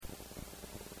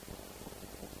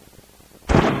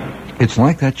It's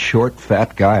like that short,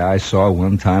 fat guy I saw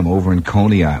one time over in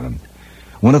Coney Island.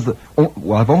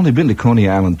 I've only been to Coney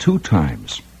Island 2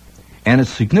 times, and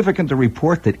it's significant to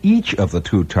report that each of the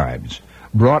 2 times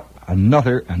brought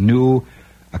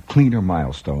a cleaner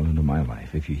milestone into my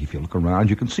life. If you look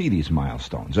around, you can see these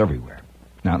milestones everywhere.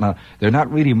 Now, they're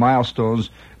not really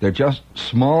milestones. They're just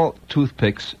small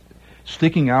toothpicks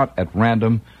sticking out at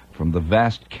random from the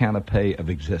vast canopy of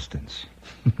existence.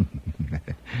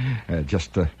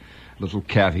 Just a little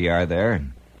caviar there,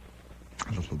 and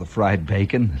a little of the fried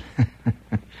bacon.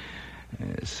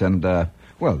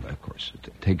 Well, of course,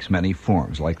 it takes many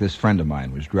forms. Like this friend of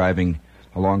mine was driving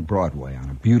along Broadway on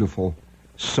a beautiful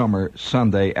summer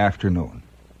Sunday afternoon.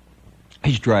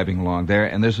 He's driving along there,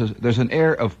 and there's an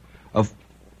air of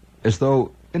as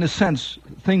though, in a sense,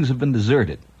 things have been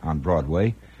deserted on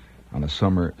Broadway on a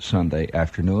summer Sunday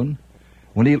afternoon,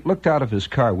 when he looked out of his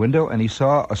car window and he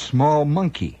saw a small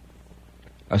monkey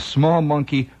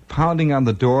pounding on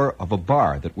the door of a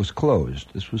bar that was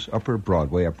closed. This was Upper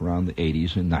Broadway, up around the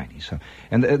 80s and 90s.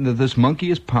 And this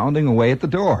monkey is pounding away at the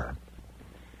door.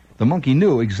 The monkey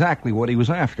knew exactly what he was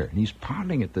after, and he's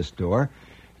pounding at this door.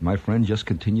 My friend just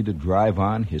continued to drive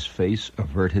on, his face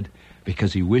averted,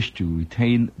 because he wished to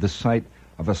retain the sight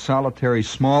of a solitary,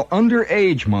 small,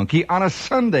 underage monkey on a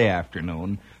Sunday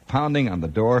afternoon pounding on the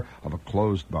door of a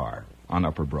closed bar on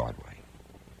Upper Broadway.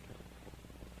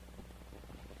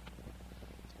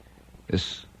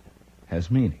 This has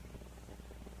meaning,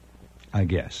 I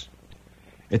guess.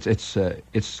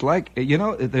 It's like, you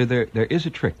know, there is a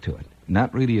trick to it.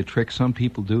 Not really a trick. Some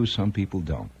people do, some people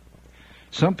don't.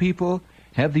 Some people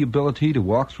have the ability to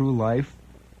walk through life,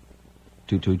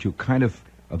 to kind of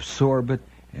absorb it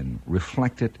and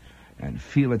reflect it and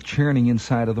feel it churning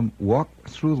inside of them, walk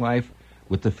through life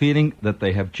with the feeling that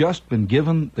they have just been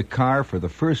given the car for the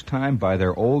first time by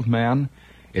their old man.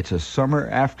 It's a summer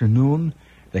afternoon.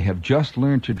 They have just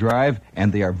learned to drive,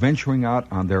 and they are venturing out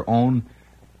on their own,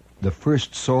 the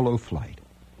first solo flight.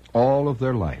 All of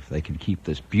their life, they can keep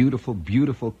this beautiful,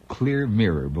 beautiful, clear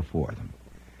mirror before them.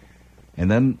 And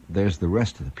then there's the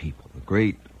rest of the people, the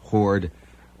great horde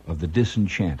of the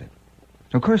disenchanted.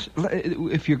 Of course,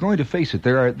 if you're going to face it,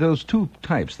 there are those 2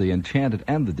 types, the enchanted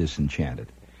and the disenchanted.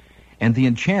 And the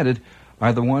enchanted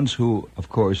are the ones who, of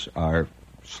course, are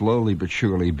slowly but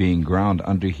surely being ground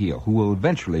under heel, who will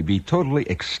eventually be totally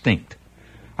extinct.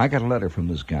 I got a letter from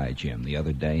this guy, Jim, the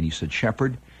other day, and he said,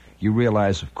 Shepard, you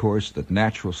realize, of course, that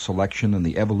natural selection and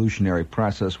the evolutionary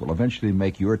process will eventually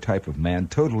make your type of man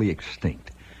totally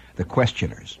extinct. The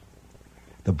questioners,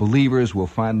 the believers will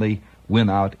finally win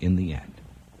out in the end.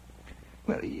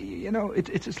 Well, you know,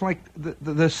 it's like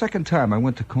the second time I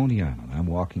went to Coney Island. I'm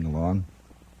walking along,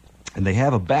 and they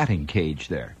have a batting cage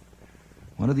there.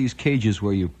 One of these cages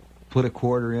where you put a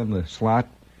quarter in the slot,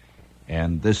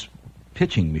 and this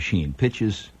pitching machine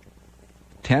pitches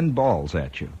 10 balls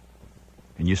at you.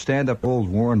 And you stand up, old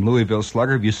worn Louisville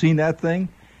Slugger. Have you seen that thing?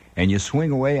 And you swing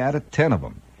away at it, 10 of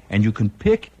them. And you can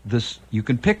pick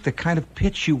the kind of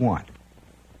pitch you want.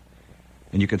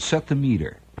 And you can set the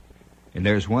meter. And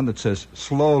there's one that says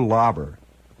slow lobber.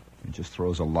 It just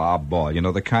throws a lob ball. You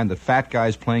know, the kind that fat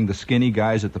guys playing the skinny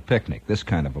guys at the picnic. This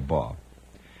kind of a ball.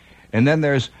 And then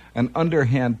there's an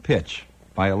underhand pitch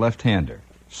by a left-hander.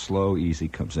 Slow, easy,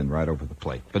 comes in right over the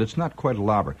plate. But it's not quite a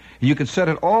lobber. And you can set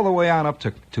it all the way on up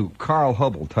to Carl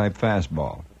Hubble-type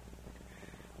fastball.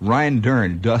 Ryan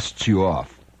Dern dusts you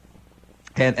off.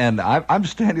 And I'm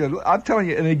standing. I'm telling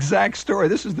you an exact story.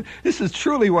 This is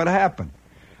truly what happened.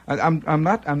 I'm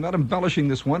not embellishing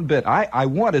this one bit. I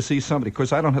want to see somebody,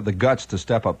 because I don't have the guts to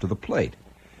step up to the plate,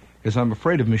 because I'm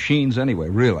afraid of machines anyway.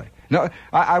 Really. No,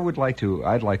 I'd like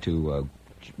to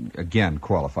again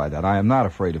qualify that. I am not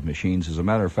afraid of machines. As a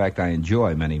matter of fact, I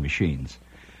enjoy many machines.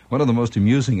 One of the most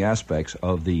amusing aspects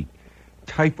of the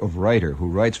type of writer who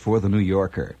writes for the New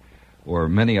Yorker or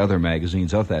many other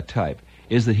magazines of that type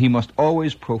is that he must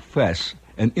always profess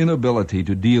an inability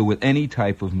to deal with any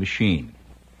type of machine.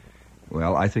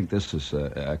 Well, I think this is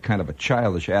a kind of a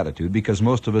childish attitude, because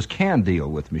most of us can deal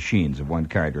with machines of one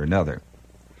kind or another.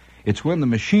 It's when the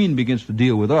machine begins to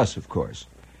deal with us, of course,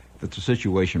 that the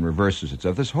situation reverses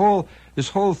itself. This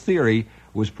whole theory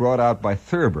was brought out by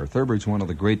Thurber. Thurber's one of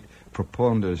the great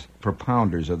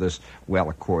propounders of this. Well,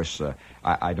 of course,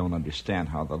 I don't understand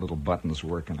how the little buttons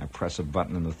work, and I press a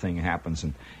button and the thing happens.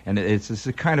 And it's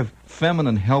a kind of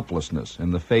feminine helplessness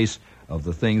in the face of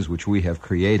the things which we have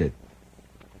created.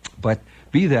 But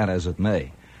be that as it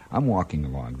may, I'm walking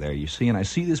along there, you see, and I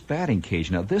see this batting cage.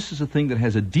 Now, this is a thing that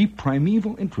has a deep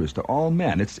primeval interest to all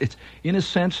men. It's in a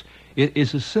sense, it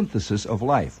is a synthesis of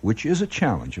life, which is a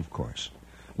challenge, of course.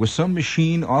 with some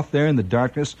machine off there in the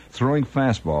darkness throwing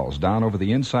fastballs down over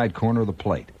the inside corner of the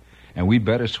plate. And we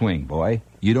better swing, boy.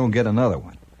 You don't get another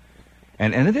one.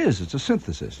 And it's a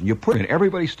synthesis. And you put it in,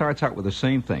 everybody starts out with the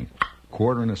same thing.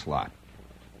 Quarter in a slot.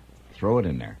 Throw it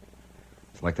in there.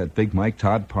 It's like that big Mike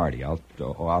Todd party.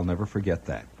 I'll never forget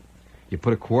that. You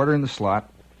put a quarter in the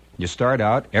slot. You start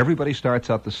out. Everybody starts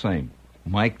out the same.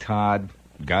 Mike Todd,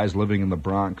 guys living in the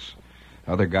Bronx,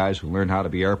 other guys who learn how to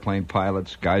be airplane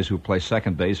pilots, guys who play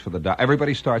second base for the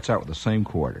everybody starts out with the same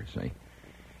quarter, see?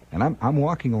 And I'm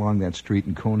walking along that street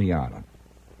in Coney Island.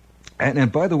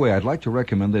 And by the way, I'd like to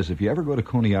recommend this. If you ever go to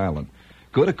Coney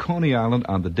Island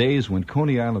on the days when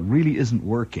Coney Island really isn't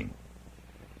working.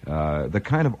 The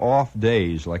kind of off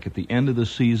days, like at the end of the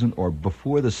season or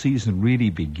before the season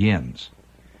really begins.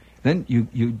 Then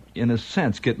you, in a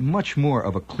sense, get much more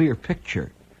of a clear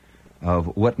picture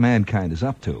of what mankind is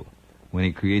up to when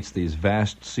he creates these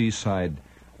vast seaside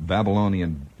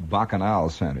Babylonian bacchanal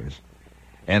centers.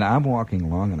 And I'm walking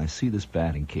along and I see this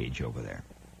batting cage over there.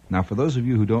 Now, for those of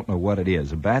you who don't know what it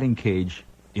is, a batting cage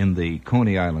in the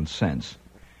Coney Island sense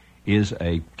is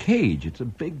a cage. It's a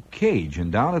big cage.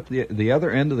 And down at the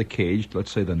other end of the cage,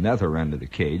 let's say the nether end of the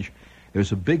cage,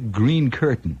 there's a big green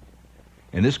curtain.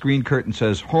 And this green curtain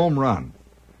says home run.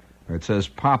 Or it says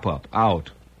pop up,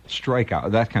 out, strike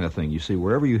out, that kind of thing. You see,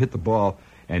 wherever you hit the ball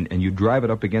and you drive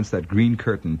it up against that green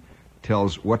curtain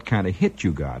tells what kind of hit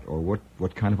you got or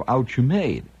what kind of out you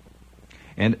made.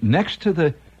 And next to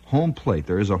the home plate,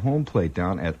 there is a home plate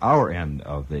down at our end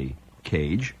of the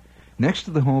cage. Next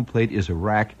to the home plate is a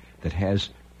rack that has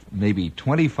maybe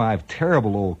 25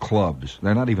 terrible old clubs.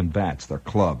 They're not even bats, they're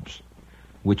clubs,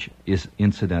 which is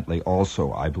incidentally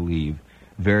also, I believe,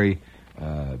 very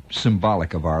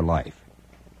symbolic of our life.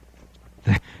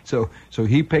 So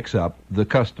he the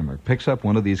customer picks up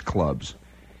one of these clubs.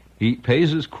 He pays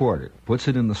his quarter, puts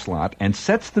it in the slot, and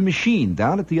sets the machine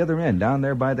down at the other end, down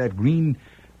there by that green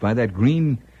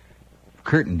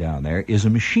curtain down there is a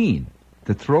machine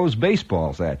that throws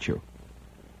baseballs at you.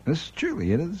 This is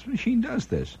truly, this machine does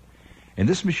this. And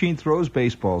this machine throws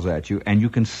baseballs at you, and you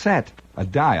can set a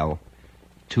dial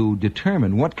to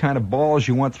determine what kind of balls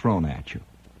you want thrown at you.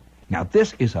 Now,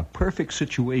 this is a perfect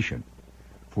situation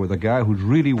for the guy who's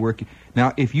really working.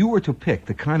 Now, if you were to pick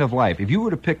the kind of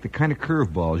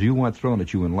curveballs you want thrown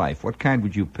at you in life, what kind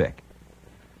would you pick?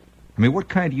 I mean, what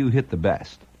kind do you hit the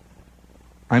best?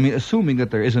 I mean, assuming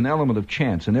that there is an element of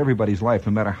chance in everybody's life,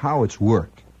 no matter how it's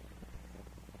worked.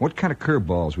 What kind of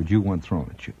curveballs would you want thrown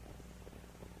at you?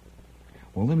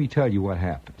 Well, let me tell you what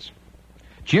happens.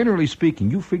 Generally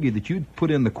speaking, you figure that you'd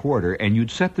put in the quarter and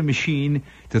you'd set the machine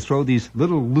to throw these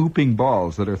little looping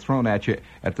balls that are thrown at you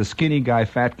at the skinny guy,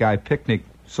 fat guy picnic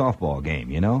softball game,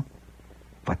 you know?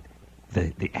 But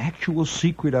the actual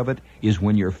secret of it is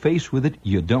when you're faced with it,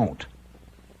 you don't.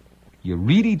 You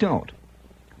really don't.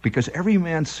 Because every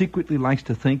man secretly likes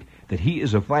to think that he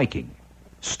is a Viking,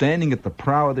 standing at the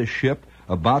prow of this ship,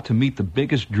 about to meet the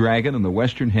biggest dragon in the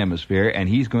Western Hemisphere, and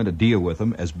he's going to deal with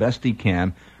him as best he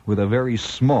can with a very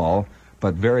small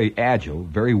but very agile,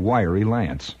 very wiry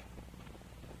lance.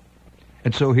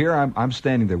 And so here I'm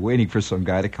standing there waiting for some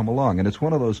guy to come along, and it's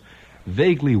one of those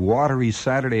vaguely watery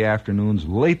Saturday afternoons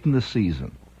late in the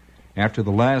season, after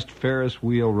the last Ferris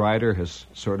wheel rider has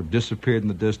sort of disappeared in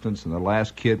the distance, and the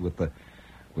last kid with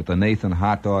the Nathan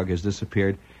hot dog has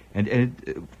disappeared.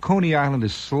 And Coney Island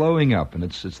is slowing up, and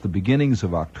it's the beginnings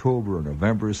of October or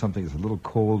November or something. There's a little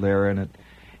cold air in it.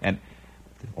 And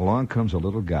along comes a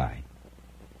little guy.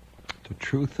 It's a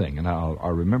true thing, and I'll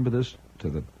remember this to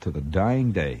the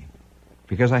dying day,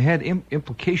 because I had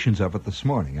implications of it this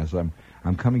morning as I'm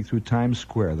coming through Times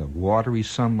Square, the watery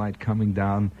sunlight coming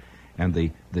down, and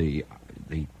the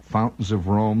fountains of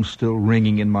Rome still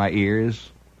ringing in my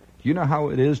ears. Do you know how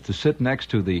it is to sit next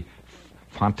to the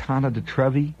Fontana di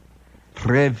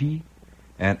Trevi,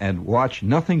 and watch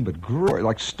nothing but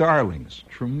like starlings,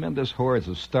 tremendous hordes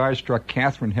of starstruck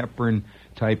Katharine Hepburn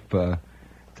type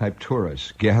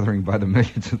tourists gathering by the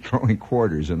millions and throwing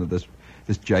quarters into this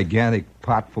gigantic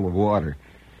pot full of water.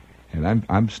 And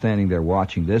I'm standing there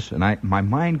watching this, and my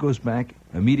mind goes back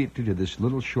immediately to this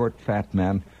little short fat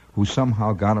man who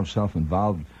somehow got himself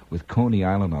involved with Coney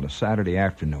Island on a Saturday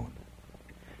afternoon.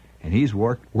 And he's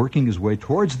working his way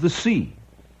towards the sea,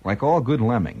 like all good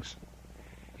lemmings.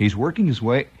 He's working his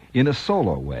way in a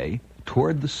solo way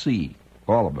toward the sea.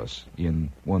 All of us,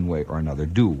 in one way or another,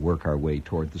 do work our way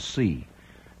toward the sea,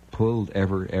 pulled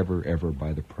ever, ever, ever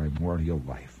by the primordial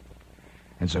life.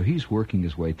 And so he's working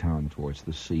his way down towards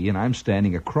the sea, and I'm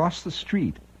standing across the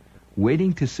street,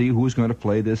 waiting to see who's going to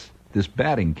play this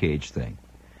batting cage thing.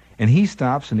 And he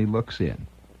stops and he looks in.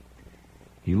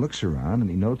 He looks around and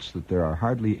he notes that there are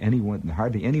hardly anyone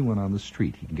on the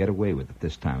street he can get away with at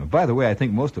this time. And by the way, I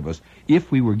think most of us,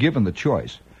 if we were given the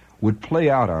choice, would play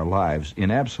out our lives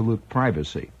in absolute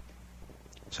privacy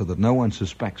so that no one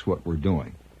suspects what we're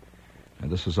doing.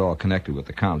 And this is all connected with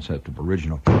the concept of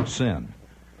original sin.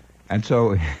 And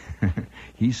so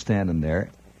he's standing there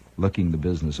looking the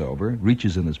business over,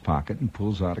 reaches in his pocket and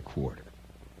pulls out a quarter.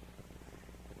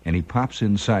 And he pops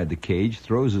inside the cage,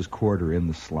 throws his quarter in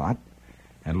the slot,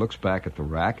 and looks back at the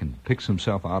rack and picks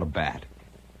himself out a bat,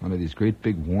 one of these great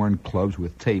big worn clubs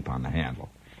with tape on the handle.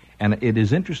 And it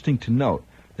is interesting to note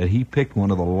that he picked one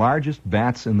of the largest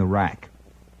bats in the rack.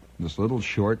 This little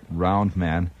short, round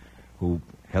man who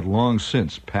had long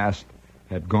since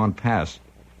had gone past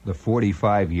the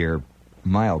 45-year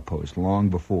milepost long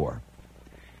before.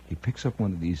 He picks up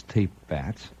one of these tape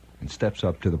bats and steps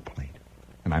up to the plate.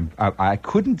 And I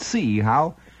couldn't see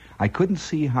how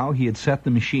he had set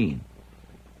the machine.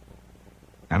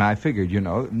 And I figured,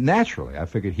 naturally,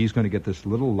 he's going to get this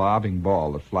little lobbing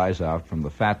ball that flies out from the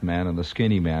fat man and the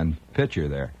skinny man pitcher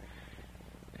there.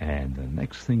 And the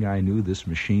next thing I knew, this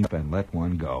machine and let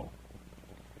one go.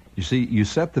 You see, you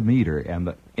set the meter, and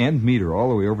the end meter all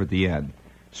the way over at the end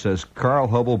says Carl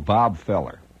Hubble, Bob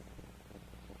Feller.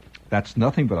 That's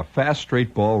nothing but a fast,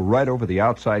 straight ball right over the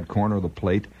outside corner of the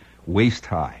plate, waist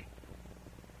high.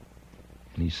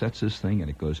 And he sets this thing, and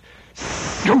it goes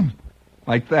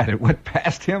like that. It went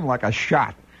past him like a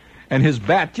shot, and his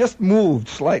bat just moved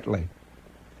slightly.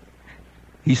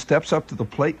 He steps up to the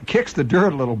plate, kicks the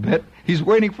dirt a little bit. He's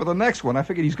waiting for the next one. I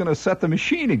figured he's going to set the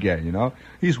machine again,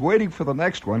 He's waiting for the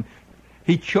next one.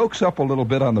 He chokes up a little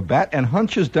bit on the bat and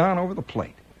hunches down over the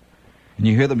plate. And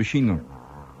you hear the machine going,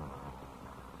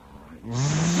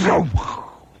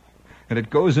 and it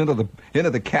goes into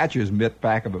the catcher's mitt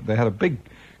back of it. They had a big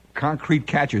concrete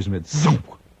catcher's mitt. And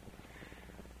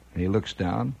he looks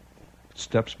down,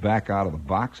 steps back out of the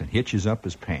box, and hitches up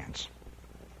his pants.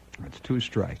 That's 2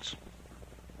 strikes.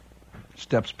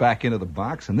 Steps back into the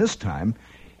box, and this time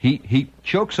he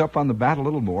chokes up on the bat a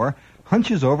little more,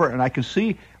 hunches over, and I can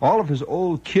see all of his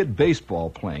old kid baseball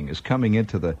playing is coming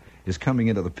into the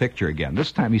picture again.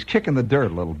 This time he's kicking the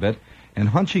dirt a little bit and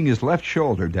hunching his left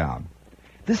shoulder down.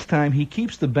 This time he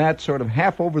keeps the bat sort of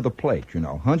half over the plate,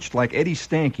 hunched like Eddie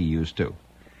Stanky used to.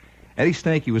 Eddie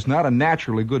Stanky was not a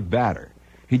naturally good batter.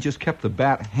 He just kept the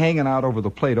bat hanging out over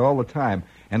the plate all the time,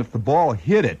 and if the ball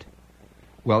hit it,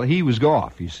 well, he was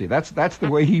off, you see. That's the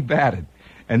way he batted.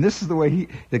 And this is the way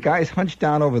the guy's hunched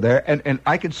down over there, and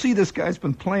I can see this guy's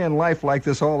been playing life like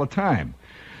this all the time.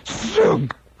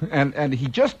 And he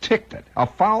just ticked it, a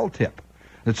foul tip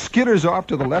that skitters off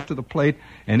to the left of the plate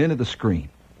and into the screen.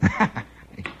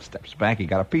 He steps back, he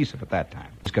got a piece of it that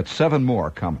time. He's got 7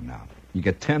 more coming now. You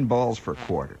get 10 balls for a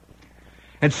quarter.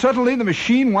 And suddenly the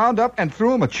machine wound up and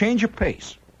threw him a change of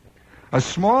pace. A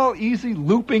small, easy,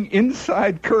 looping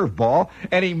inside curveball,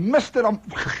 and he missed it.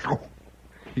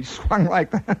 He swung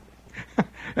like that,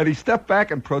 and he stepped back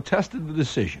and protested the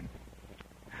decision.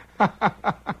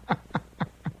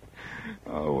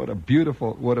 Oh, what a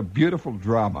beautiful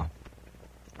drama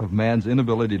of man's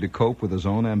inability to cope with his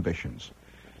own ambitions.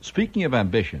 Speaking of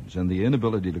ambitions and the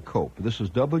inability to cope, this is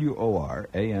WOR,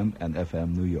 AM and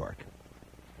FM, New York.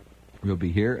 We'll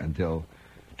be here until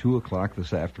 2 o'clock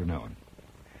this afternoon.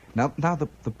 Now the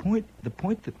point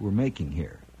that we're making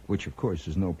here, which of course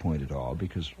is no point at all,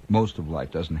 because most of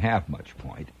life doesn't have much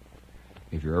point,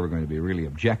 if you're ever going to be really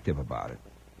objective about it.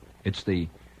 It's the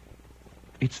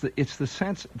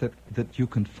sense that you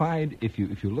can find, if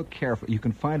you look carefully, you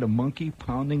can find a monkey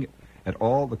pounding at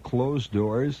all the closed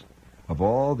doors of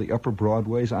all the upper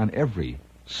Broadways on every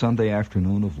Sunday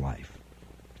afternoon of life.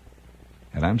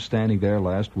 And I'm standing there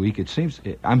last week.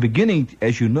 I'm beginning,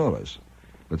 as you notice,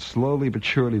 but slowly but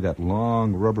surely that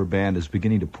long rubber band is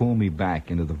beginning to pull me back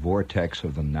into the vortex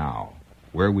of the now,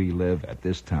 where we live at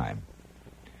this time.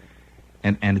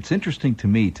 And it's interesting to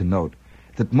me to note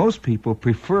that most people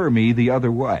prefer me the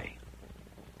other way,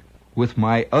 with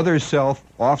my other self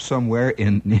off somewhere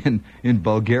in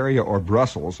Bulgaria or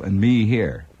Brussels and me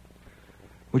here.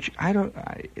 Which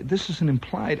this is an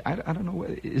implied, I don't know,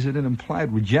 is it an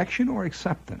implied rejection or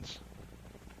acceptance?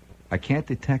 I can't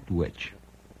detect which.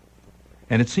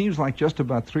 And it seems like just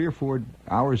about 3 or 4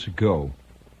 hours ago,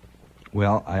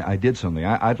 well, I did something.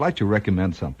 I'd like to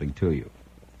recommend something to you.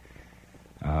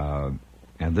 And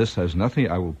this has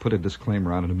nothing, I will put a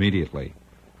disclaimer on it immediately.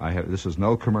 This is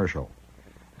no commercial.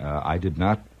 I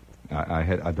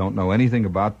don't know anything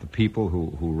about the people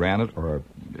who ran it, or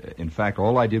in fact,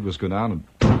 all I did was go down and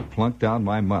plunk down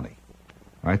my money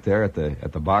right there at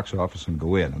the box office and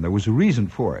go in. And there was a reason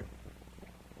for it.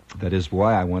 That is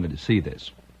why I wanted to see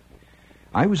this.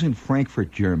 I was in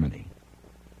Frankfurt, Germany,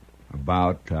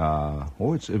 about,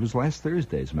 it was last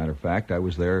Thursday, as a matter of fact. I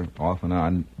was there off and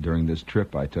on during this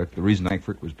trip I took. The reason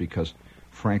Frankfurt was because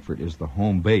Frankfurt is the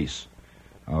home base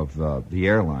of the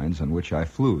airlines on which I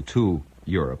flew to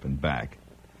Europe and back.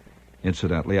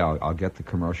 Incidentally, I'll get the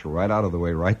commercial right out of the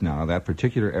way right now. That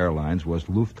particular airlines was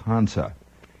Lufthansa.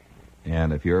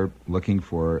 And if you're looking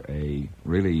for a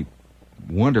really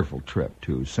wonderful trip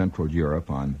to Central Europe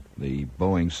on the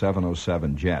Boeing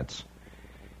 707 jets,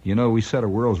 you know, we set a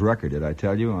world's record, did I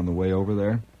tell you, on the way over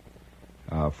there?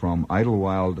 From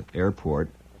Idlewild Airport.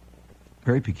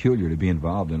 Very peculiar to be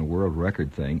involved in a world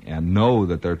record thing and know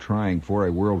that they're trying for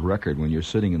a world record when you're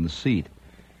sitting in the seat.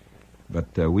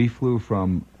 But we flew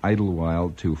from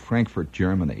Idlewild to Frankfurt,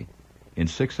 Germany in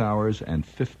 6 hours and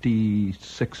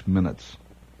 56 minutes,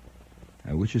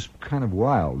 which is kind of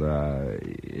wild.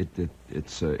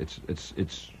 It's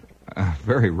a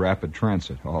very rapid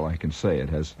transit, all I can say. It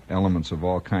has elements of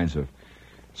all kinds of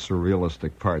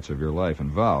surrealistic parts of your life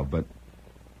involved. But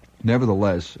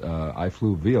nevertheless, I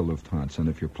flew via Lufthansa, and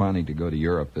if you're planning to go to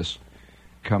Europe this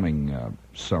coming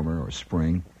summer or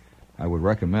spring, I would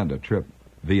recommend a trip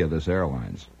via this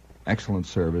airlines. Excellent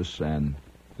service, and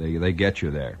they get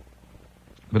you there.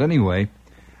 But anyway,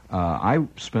 I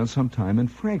spent some time in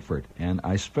Frankfurt, and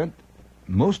I spent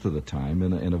most of the time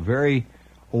in a very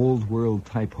old world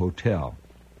type hotel.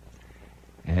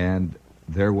 And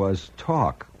there was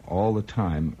talk all the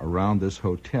time around this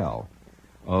hotel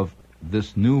of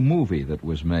this new movie that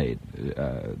was made,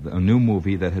 a new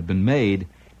movie that had been made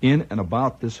in and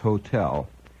about this hotel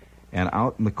and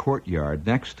out in the courtyard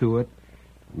next to it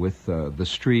with the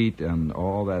street and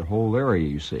all that whole area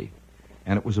you see.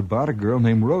 And it was about a girl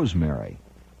named Rosemary.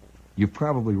 You've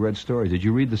probably read stories. Did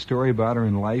you read the story about her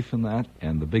in Life and that,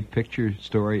 and the big picture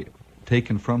story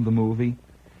taken from the movie?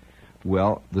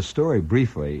 Well, the story,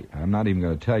 briefly, I'm not even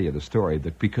going to tell you the story,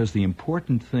 but because the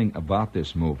important thing about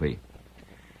this movie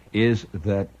is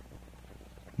that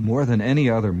more than any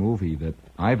other movie that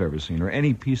I've ever seen, or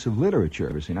any piece of literature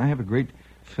I've ever seen, I have a great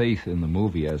faith in the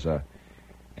movie as an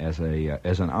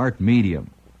art medium,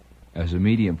 as a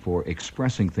medium for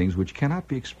expressing things which cannot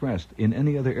be expressed in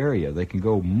any other area. They can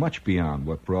go much beyond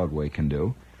what Broadway can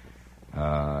do.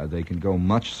 They can go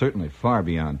certainly far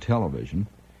beyond television,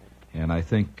 and I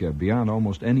think beyond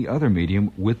almost any other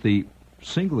medium, with the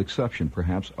single exception,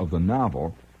 perhaps, of the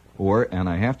novel, or, and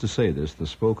I have to say this, the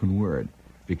spoken word,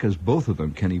 because both of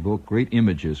them can evoke great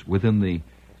images within the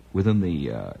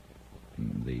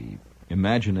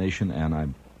imagination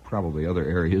and probably other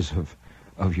areas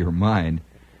of your mind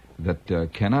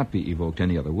that cannot be evoked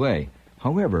any other way.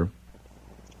 However,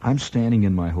 I'm standing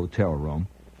in my hotel room,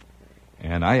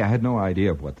 and I had no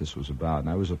idea of what this was about, and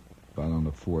I was about on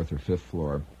the 4th or 5th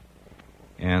floor,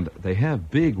 and they have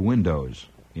big windows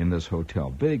in this hotel,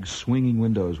 big swinging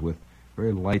windows with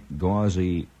very light,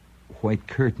 gauzy white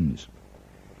curtains.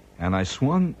 And I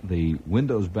swung the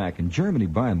windows back, and Germany,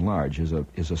 by and large, is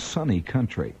a sunny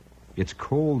country. It's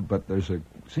cold, but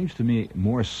seems to me,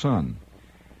 more sun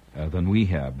than we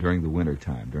have during the winter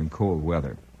time, during cold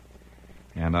weather.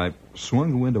 And I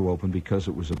swung the window open because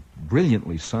it was a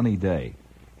brilliantly sunny day,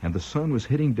 and the sun was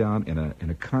hitting down in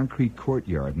a concrete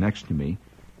courtyard next to me,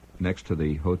 next to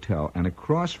the hotel. And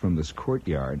across from this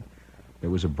courtyard, there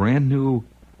was a brand new,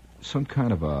 some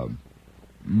kind of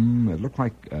it looked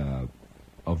like a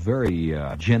very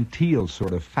genteel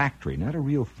sort of factory, not a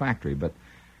real factory, but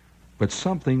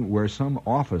something where some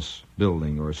office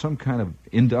building or some kind of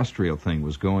industrial thing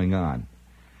was going on.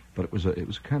 But it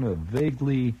was kind of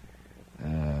vaguely,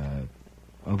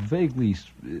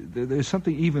 there's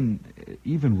something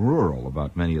even rural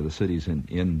about many of the cities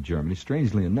in Germany.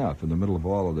 Strangely enough, in the middle of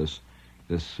all of this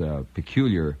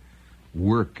peculiar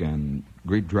work and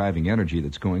great driving energy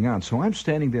that's going on. So I'm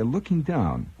standing there looking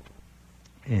down,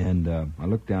 and I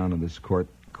looked down in this court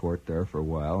there for a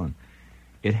while, and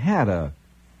it had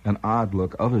an odd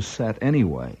look of a set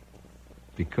anyway,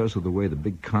 because of the way the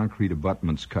big concrete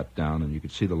abutments cut down, and you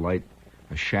could see the light,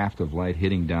 a shaft of light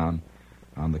hitting down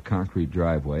on the concrete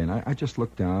driveway. And I just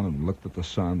looked down and looked at the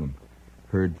sun and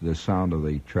heard the sound of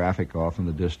the traffic off in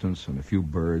the distance and a few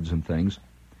birds and things.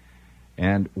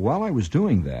 And while I was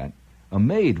doing that, a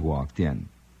maid walked in,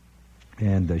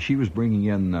 and she was bringing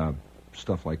in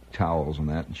stuff like towels and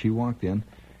that, and she walked in,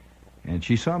 and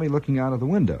she saw me looking out of the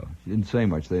window. She didn't say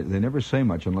much. They never say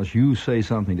much unless you say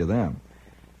something to them.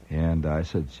 And I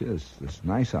said, it's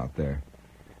nice out there.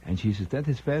 And she says, that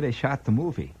is where they shot the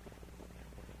movie.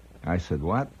 I said,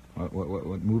 what?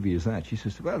 What movie is that? She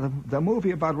says, well, the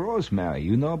movie about Rosemary.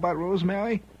 You know about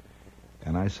Rosemary?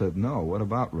 And I said, no, what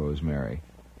about Rosemary?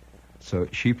 So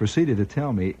she proceeded to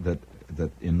tell me that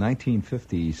that in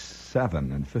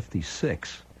 1957 and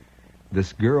 56,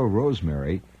 this girl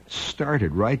Rosemary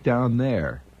started right down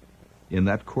there in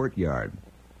that courtyard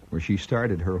where she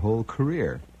started her whole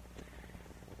career,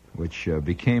 which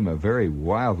became a very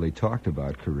wildly talked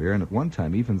about career, and at one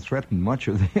time even threatened much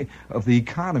of the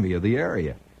economy of the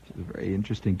area. She's a very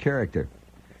interesting character.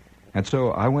 And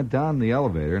so I went down the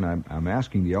elevator, and I'm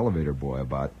asking the elevator boy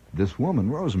about this woman,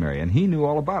 Rosemary, and he knew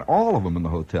all about it. All of them in the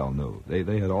hotel knew.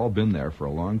 They had all been there for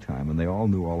a long time, and they all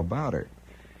knew all about her.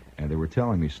 And they were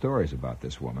telling me stories about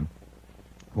this woman.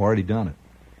 I've already done it.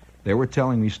 They were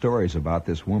telling me stories about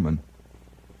this woman.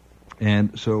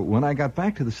 And so when I got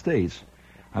back to the States,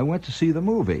 I went to see the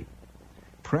movie,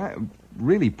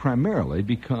 really primarily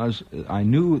because I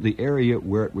knew the area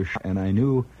where it was shot, and I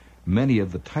knew many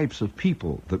of the types of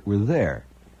people that were there.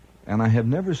 And I have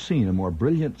never seen a more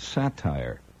brilliant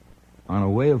satire on a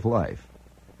way of life,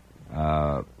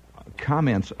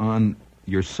 comments on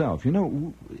yourself. You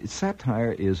know,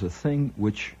 satire is a thing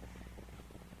which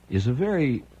is a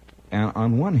very,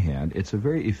 on one hand, it's a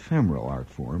very ephemeral art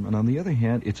form, and on the other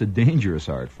hand, it's a dangerous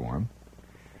art form.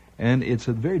 And it's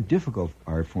a very difficult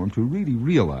art form to really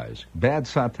realize. Bad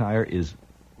satire is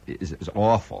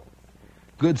awful.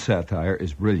 Good satire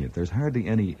is brilliant. There's hardly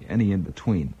any in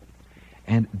between.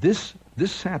 And this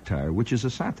satire, which is a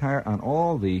satire on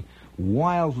all the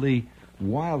wildly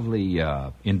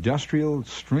industrial,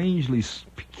 strangely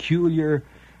peculiar,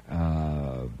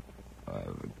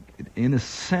 in a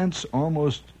sense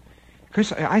almost,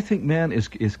 because I think man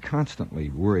is constantly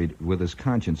worried with his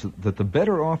conscience that the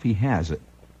better off he has it,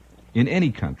 in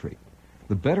any country,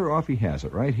 the better off he has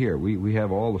it. Right here, we have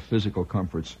all the physical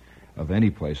comforts of any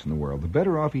place in the world. The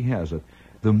better off he has it,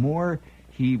 the more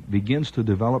he begins to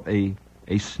develop a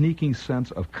sneaking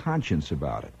sense of conscience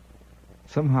about it.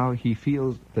 Somehow he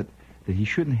feels that he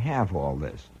shouldn't have all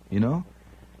this, you know?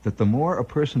 That the more a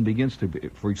person begins to be,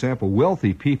 for example,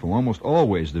 wealthy people almost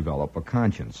always develop a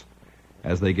conscience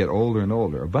as they get older and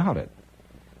older about it.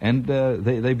 And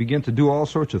they begin to do all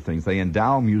sorts of things. They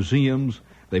endow museums.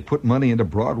 They put money into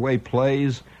Broadway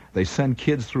plays. They send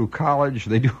kids through college.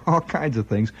 They do all kinds of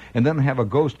things, and then have a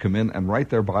ghost come in and write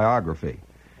their biography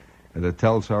that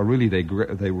tells how really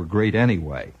they were great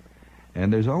anyway.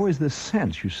 And there's always this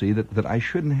sense, you see, that I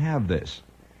shouldn't have this.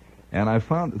 And I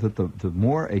found that the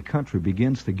more a country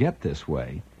begins to get this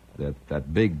way,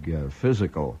 that big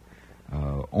physical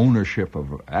ownership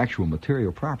of actual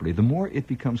material property, the more it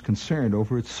becomes concerned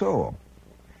over its soul.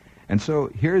 And so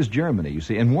here's Germany, you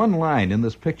see. And one line in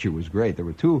this picture was great. There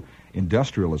were two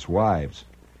industrialist wives,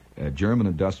 German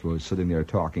industrialists sitting there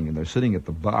talking, and they're sitting at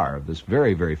the bar of this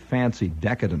very, very fancy,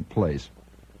 decadent place.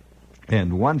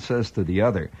 And one says to the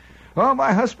other, "Oh,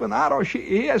 my husband Otto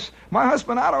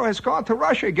has gone to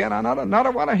Russia again on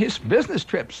another one of his business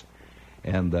trips."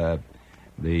 And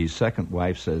the second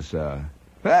wife says,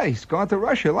 "Well, he's gone to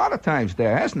Russia a lot of times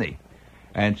there, hasn't he?"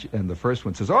 And the first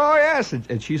one says, "Oh, yes."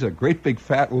 And she's a great big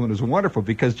fat woman. It's wonderful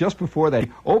because just before that,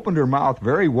 she opened her mouth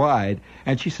very wide,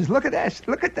 and she says, "Look at that.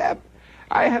 Look at that.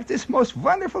 I have this most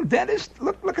wonderful dentist.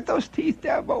 Look at those teeth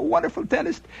there. A wonderful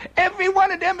dentist. Every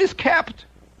one of them is kept.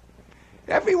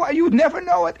 Everyone. You'd never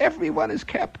know it. Everyone is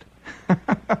kept."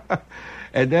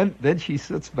 And then she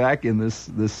sits back in this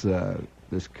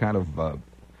kind of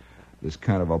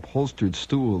upholstered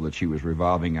stool that she was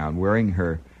revolving on, wearing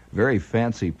her very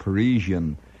fancy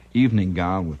Parisian evening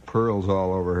gown with pearls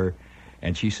all over her,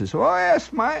 and she says, "Oh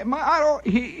yes, my Otto,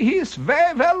 he is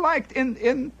very well liked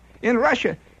in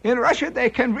Russia. In Russia, they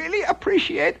can really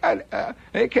appreciate an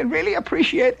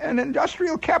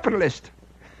industrial capitalist."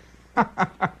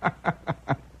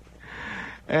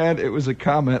 And it was a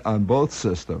comment on both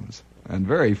systems, and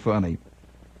very funny.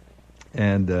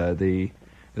 And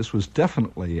this was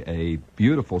definitely a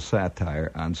beautiful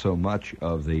satire on so much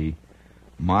of the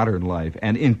modern life,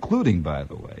 and including, by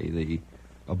the way, the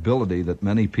ability that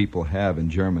many people have in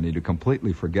Germany to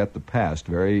completely forget the past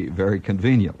very, very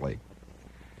conveniently.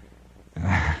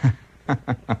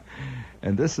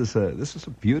 And this is a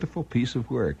beautiful piece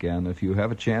of work, and if you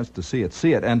have a chance to see it,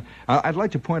 see it. And I'd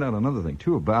like to point out another thing,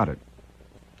 too, about it.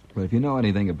 But if you know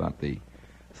anything about the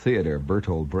theater,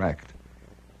 Bertolt Brecht,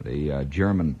 the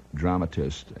German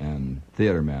dramatist and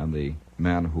theater man, the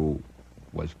man who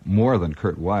was more than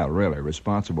Kurt Weill, really,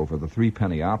 responsible for the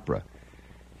Threepenny Opera,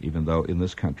 even though in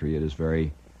this country it is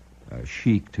very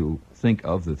chic to think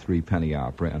of the Threepenny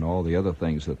Opera and all the other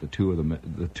things that the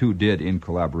two did in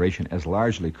collaboration as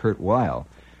largely Kurt Weill.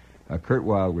 Kurt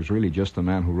Weill was really just the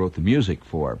man who wrote the music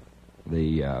for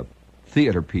the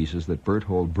theater pieces that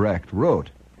Bertolt Brecht wrote.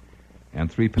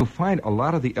 And you'll find a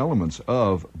lot of the elements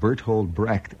of Bertolt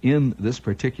Brecht in this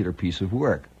particular piece of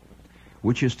work.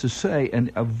 which is to say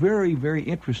a very, very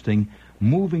interesting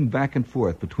moving back and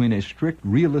forth between a strict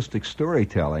realistic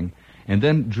storytelling and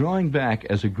then drawing back,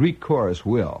 as a Greek chorus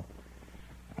will,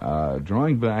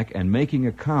 drawing back and making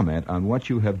a comment on what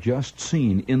you have just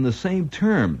seen in the same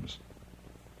terms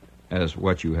as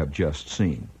what you have just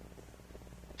seen.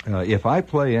 If I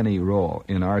play any role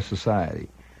in our society,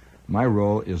 my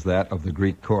role is that of the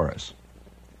Greek chorus.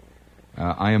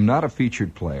 I am not a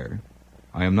featured player.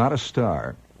 I am not a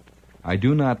star. I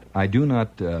do not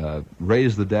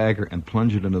raise the dagger and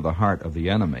plunge it into the heart of the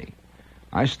enemy.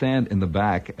 I stand in the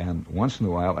back, and once in a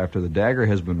while, after the dagger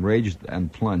has been raised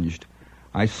and plunged,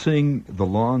 I sing the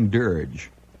long dirge.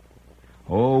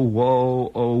 Oh woe,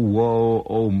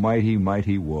 oh mighty,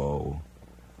 mighty woe.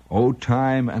 O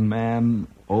time and man,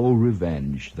 O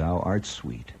revenge, thou art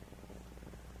sweet.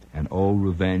 And O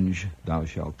revenge, thou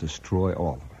shalt destroy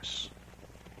all of us.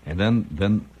 And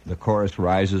then the chorus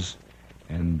rises,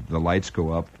 and the lights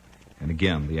go up, and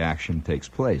again the action takes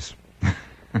place.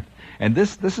 And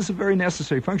this is a very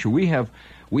necessary function. We have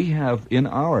in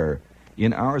our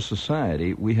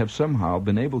society, we have somehow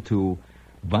been able to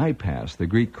bypass the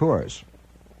Greek chorus.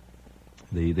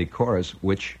 The chorus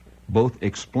which both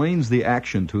explains the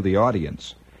action to the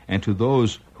audience and to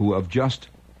those who have just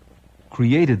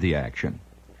created the action.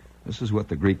 This is what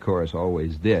the Greek chorus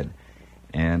always did.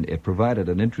 And it provided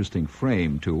an interesting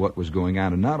frame to what was going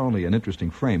on, and not only an interesting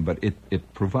frame, but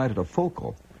it provided a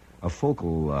focal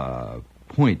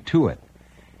point to it.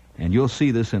 And you'll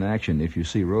see this in action if you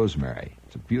see Rosemary.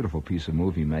 It's a beautiful piece of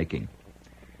movie making.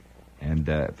 And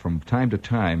from time to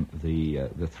time, the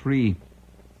three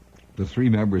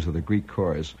members of the Greek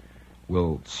chorus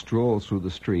will stroll through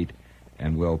the street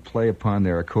and will play upon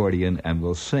their accordion and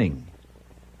will sing.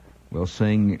 We'll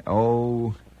sing,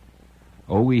 oh,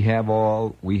 we have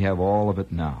all of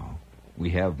it now. We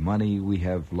have money, we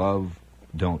have love,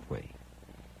 don't we?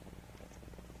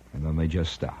 And then they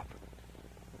just stop.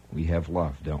 We have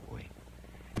love, don't we?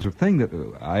 It's a thing that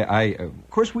of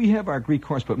course we have our Greek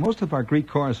chorus, but most of our Greek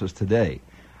choruses today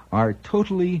are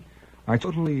totally,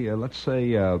 let's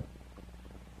say,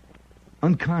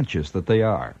 unconscious that they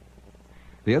are.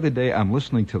 The other day I'm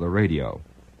listening to the radio,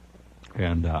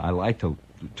 and I like to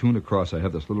tune across. I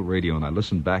have this little radio, and I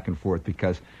listen back and forth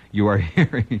because you are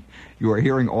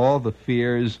hearing all the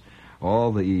fears,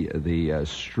 all the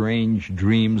strange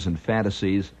dreams and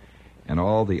fantasies, and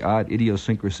all the odd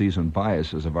idiosyncrasies and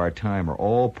biases of our time are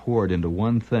all poured into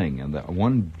one thing, and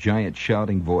one giant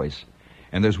shouting voice.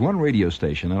 And there's one radio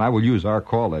station, and I will use our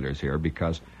call letters here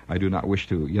because I do not wish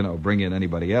to, bring in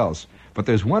anybody else. But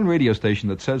there's one radio station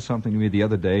that said something to me the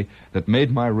other day that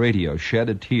made my radio shed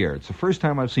a tear. It's the first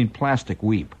time I've seen plastic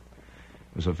weep.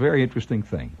 It was a very interesting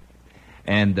thing.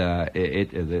 And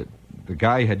the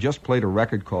guy had just played a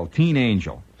record called Teen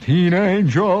Angel. Teen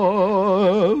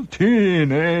Angel,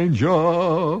 Teen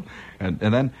Angel. And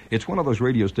then it's one of those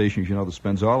radio stations, that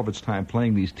spends all of its time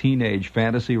playing these teenage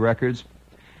fantasy records,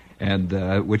 and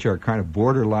which are kind of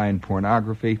borderline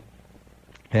pornography.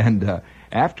 And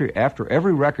after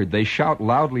every record, they shout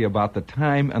loudly about the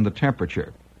time and the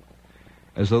temperature,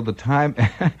 as though the time.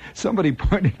 Somebody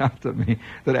pointed out to me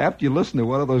that after you listen to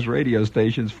one of those radio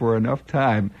stations for enough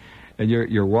time, and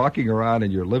you're walking around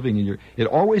and you're living in it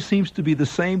always seems to be the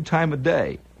same time of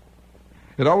day.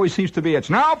 It always seems to be, it's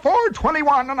now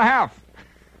 4:21 and a half.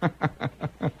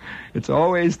 It's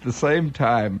always the same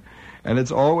time. And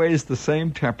it's always the same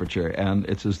temperature, and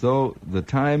it's as though the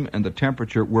time and the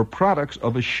temperature were products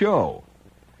of a show,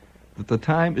 that the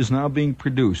time is now being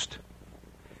produced.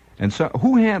 And so,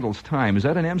 who handles time? Is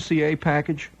that an MCA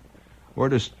package? Or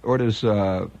does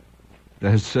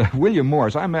William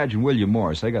Morris, I imagine William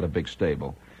Morris, they got a big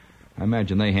stable. I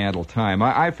imagine they handle time.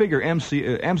 I figure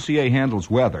MCA handles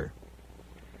weather.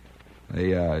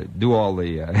 They do all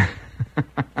the...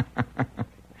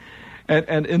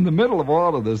 And in the middle of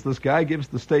all of this guy gives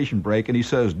the station break, and he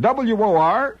says,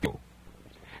 WOR.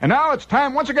 And now it's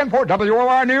time once again for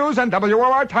WOR News and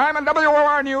WOR Time and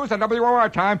WOR News and WOR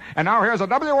Time. And now here's a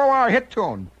WOR hit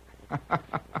tune.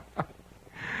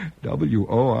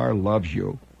 WOR loves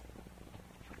you.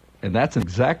 And that's an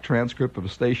exact transcript of a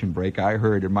station break I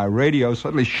heard, and my radio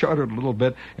suddenly shuddered a little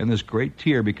bit in this great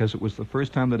tear because it was the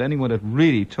first time that anyone had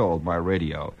really told my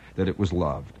radio that it was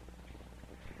loved.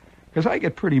 Because I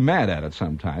get pretty mad at it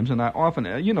sometimes, and I often,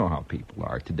 you know how people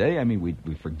are today. I mean, we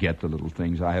forget the little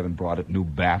things. I haven't brought it new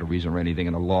batteries or anything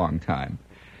in a long time.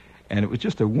 And it was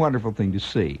just a wonderful thing to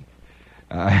see.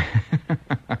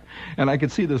 And I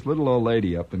could see this little old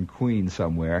lady up in Queens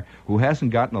somewhere who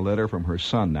hasn't gotten a letter from her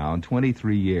son now in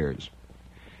 23 years.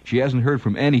 She hasn't heard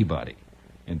from anybody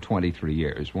in 23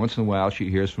 years. Once in a while she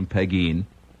hears from Pegeen,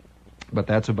 But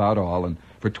that's about all. And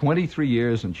for 23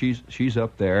 years, and she's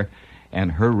up there,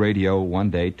 and her radio one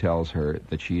day tells her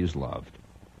that she is loved.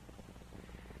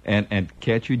 And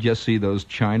can't you just see those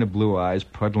china blue eyes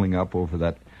puddling up over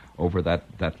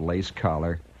that lace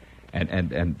collar,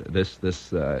 and this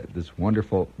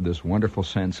wonderful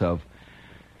sense of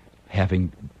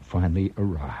having finally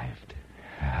arrived.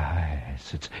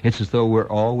 It's as though we're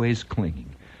always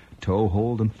clinging,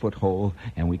 toe-hold and foothold,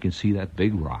 and we can see that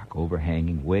big rock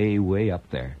overhanging way up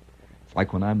there. It's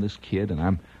like when I'm this kid and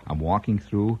I'm walking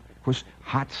through, of course,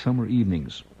 hot summer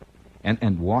evenings,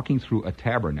 and walking through a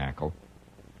tabernacle.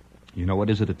 You know what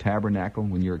is it, a tabernacle,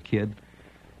 when you're a kid?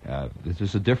 This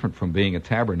is different from being a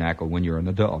tabernacle when you're an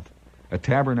adult. A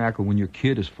tabernacle when you're a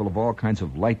kid is full of all kinds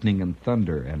of lightning and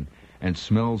thunder and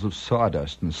smells of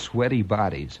sawdust and sweaty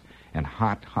bodies and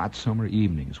hot summer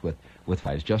evenings with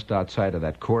fires just outside of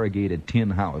that corrugated tin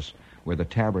house where the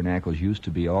tabernacles used to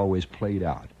be always played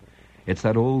out. It's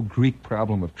that old Greek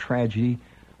problem of tragedy,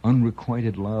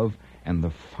 unrequited love, and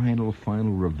the final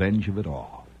revenge of it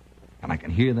all. And I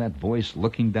can hear that voice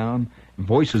looking down.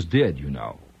 Voices did, you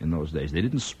know, in those days. They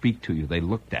didn't speak to you. They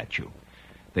looked at you.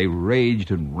 They raged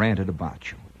and ranted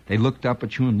about you. They looked up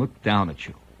at you and looked down at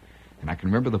you. And I can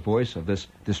remember the voice of this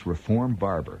reformed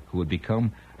barber who had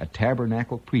become a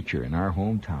tabernacle preacher in our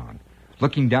hometown,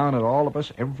 looking down at all of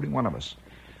us, every one of us.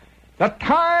 The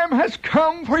time has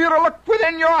come for you to look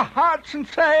within your hearts and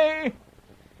say...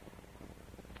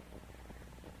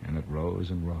 And it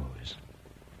rose and rose.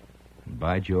 And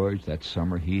by George, that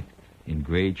summer heat in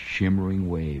great shimmering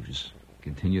waves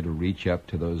continued to reach up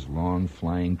to those long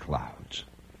flying clouds.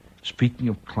 Speaking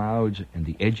of clouds and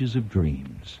the edges of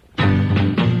dreams. To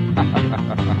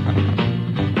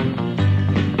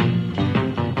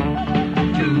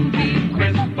be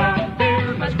crisp, but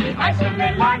there must be ice in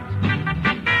their light.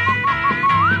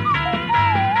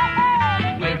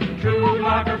 With true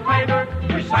lager flavor,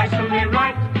 precisely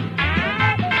right.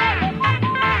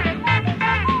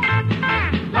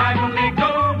 Lively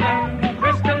golden,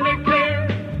 crystally clear,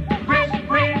 crisp,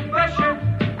 refresher.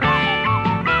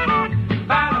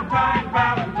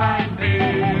 Valentine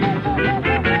beer.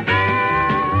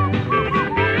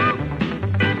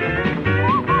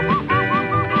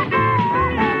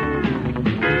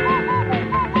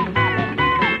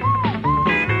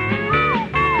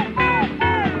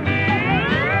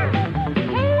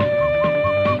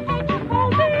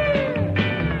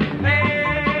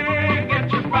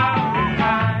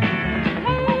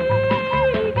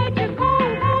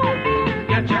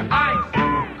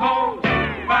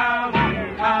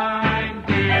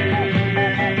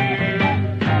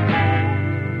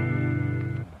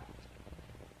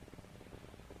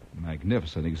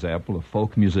 Magnificent example of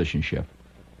folk musicianship.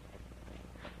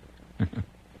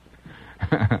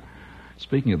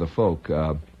 Speaking of the folk,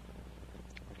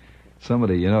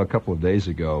 somebody, a couple of days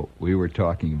ago, we were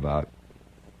talking about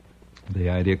the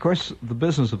idea. Of course, the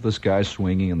business of this guy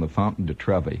swinging in the Fountain de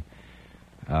Trevi.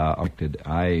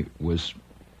 I was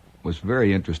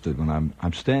very interested when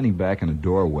I'm standing back in a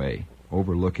doorway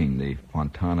overlooking the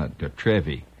Fontana de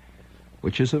Trevi,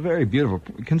 which is a very beautiful,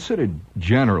 considered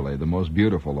generally the most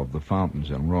beautiful of the fountains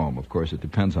in Rome. Of course, it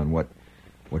depends on what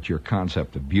your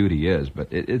concept of beauty is,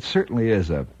 but it certainly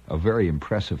is a very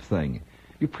impressive thing.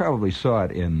 You probably saw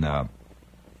it in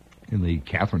the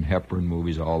Katharine Hepburn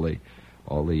movies, all the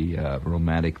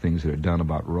romantic things that are done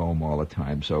about Rome all the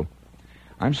time. So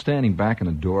I'm standing back in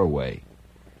a doorway,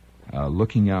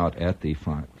 looking out at the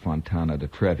Fontana de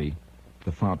Trevi,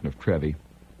 the Fountain of Trevi,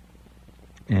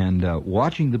 and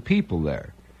watching the people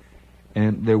there.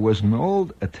 And there was an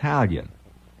old Italian,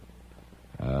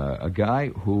 a guy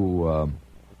who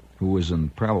was in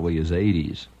probably his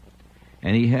 80s,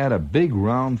 and he had a big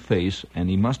round face, and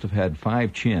he must have had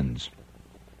 5 chins.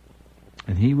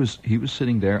 And he was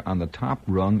sitting there on the top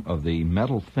rung of the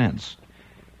metal fence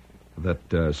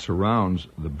that surrounds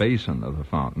the basin of the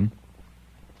fountain,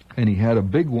 and he had a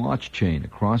big watch chain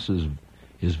across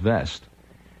his vest.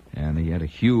 And he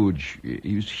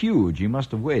was huge. He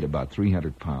must have weighed about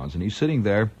 300 pounds. And he's sitting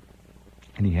there,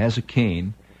 and he has a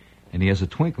cane, and he has a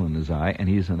twinkle in his eye, and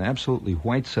he has an absolutely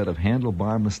white set of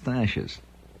handlebar mustaches.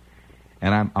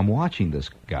 And I'm watching this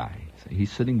guy. He's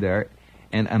sitting there,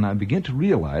 and I begin to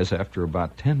realize after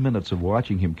about 10 minutes of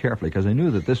watching him carefully, because I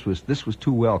knew that this was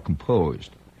too well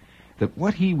composed, that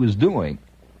what he was doing,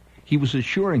 he was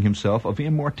assuring himself of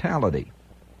immortality.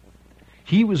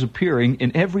 He was appearing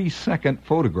in every second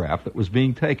photograph that was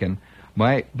being taken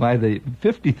by the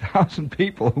 50,000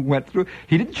 people who went through.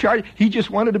 He didn't charge. He just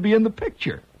wanted to be in the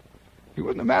picture. It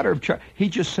wasn't a matter of charge. He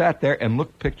just sat there and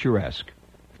looked picturesque,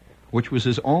 which was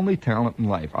his only talent in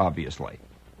life, obviously.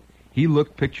 He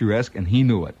looked picturesque, and he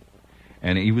knew it.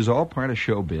 And he was all part of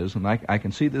showbiz, and I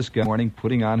can see this guy morning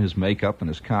putting on his makeup and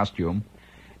his costume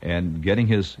and getting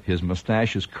his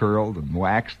mustaches curled and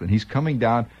waxed, and he's coming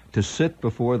down to sit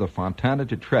before the Fontana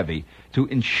di Trevi to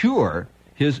ensure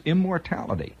his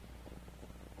immortality.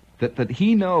 That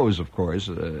he knows, of course,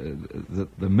 the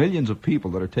millions of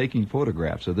people that are taking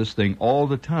photographs of this thing all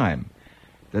the time,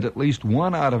 that at least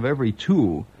one out of every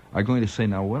two are going to say,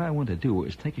 now what I want to do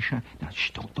is take a shot. Now,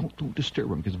 shh, don't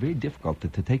disturb him, because it's very difficult to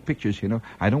take pictures, you know.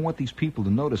 I don't want these people to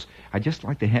notice. I just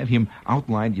like to have him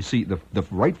outlined. You see the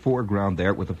right foreground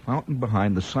there with the fountain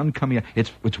behind, the sun coming out.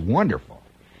 It's wonderful.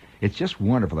 It's just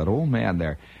wonderful, that old man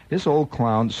there. This old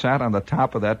clown sat on the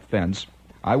top of that fence.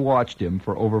 I watched him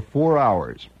for over 4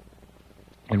 hours.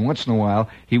 And once in a while,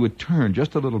 he would turn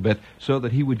just a little bit so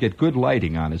that he would get good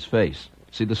lighting on his face.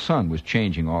 See, the sun was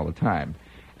changing all the time.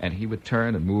 And he would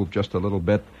turn and move just a little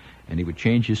bit, and he would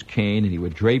change his cane, and he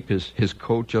would drape his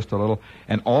coat just a little.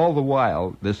 And all the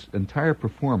while, this entire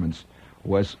performance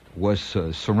was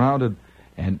surrounded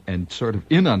and sort of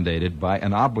inundated by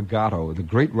an obligato, the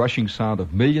great rushing sound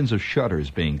of millions of shutters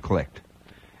being clicked,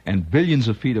 and billions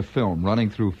of feet of film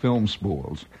running through film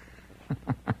spools.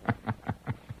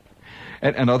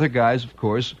 and other guys, of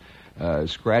course,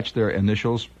 scratch their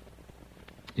initials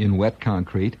in wet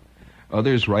concrete.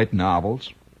 Others write novels.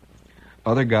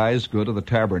 Other guys go to the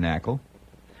tabernacle,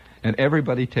 and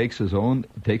everybody takes his own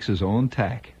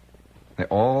tack. They're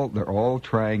all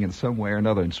trying in some way or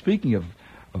another. And speaking of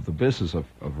the business of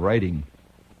writing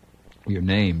your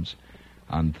names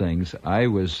on things, I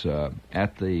was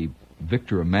at the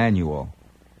Victor Emmanuel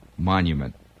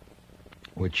Monument,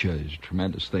 which is a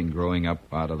tremendous thing growing up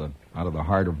out of the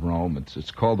heart of Rome.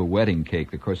 It's called the wedding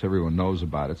cake. Of course, everyone knows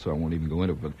about it, so I won't even go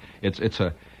into it. But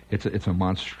it's a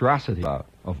monstrosity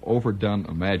of overdone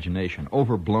imagination,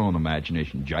 overblown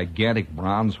imagination. Gigantic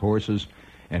bronze horses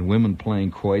and women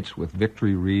playing quoits with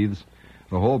victory wreaths.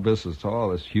 The whole business, all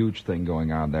this huge thing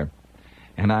going on there.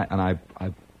 And I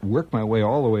worked my way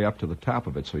all the way up to the top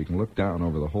of it, so you can look down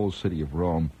over the whole city of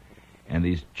Rome. And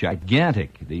these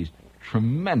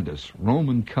tremendous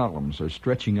Roman columns are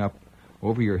stretching up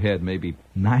over your head, maybe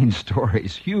 9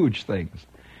 stories, huge things.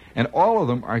 And all of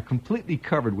them are completely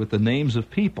covered with the names of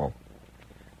people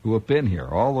who have been here,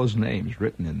 all those names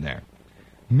written in there.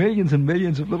 Millions and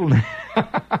millions of little names.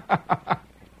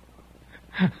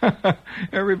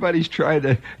 Everybody's trying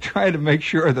to make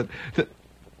sure that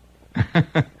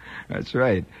that's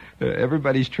right.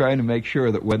 Everybody's trying to make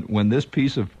sure that when this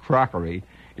piece of crockery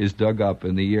is dug up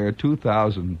in the year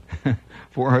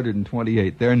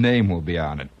 2428, their name will be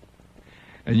on it.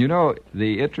 And you know,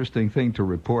 the interesting thing to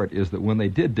report is that when they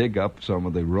did dig up some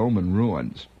of the Roman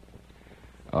ruins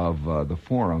of the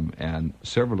Forum and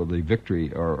several of the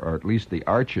victory, or at least the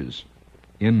arches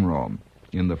in Rome,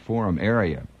 in the Forum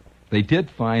area, they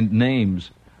did find names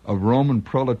of Roman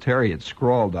proletariat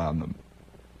scrawled on them.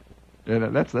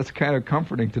 And that's kind of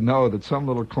comforting to know that some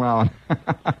little clown,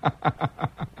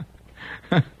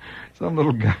 some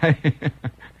little guy,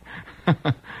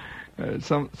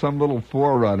 some little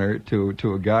forerunner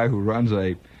to a guy who runs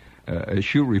a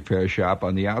shoe repair shop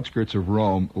on the outskirts of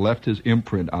Rome left his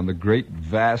imprint on the great,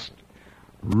 vast,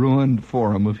 ruined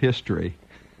Forum of history.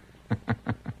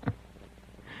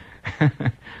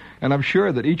 And I'm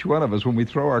sure that each one of us, when we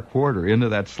throw our quarter into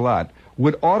that slot,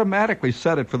 would automatically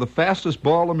set it for the fastest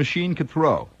ball a machine could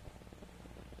throw,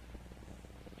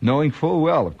 knowing full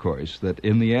well, of course, that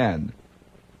in the end,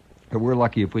 that we're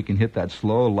lucky if we can hit that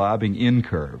slow lobbing in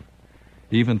curve,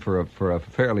 even for a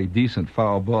fairly decent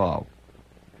foul ball.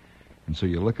 And so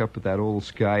you look up at that old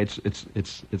sky.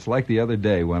 It's like the other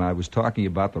day when I was talking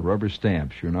about the rubber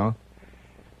stamps. You know,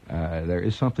 there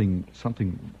is something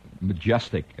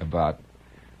majestic about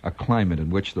a climate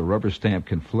in which the rubber stamp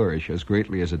can flourish as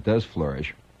greatly as it does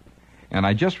flourish. And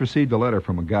I just received a letter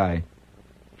from a guy,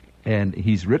 and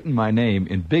he's written my name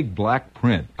in big black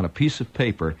print on a piece of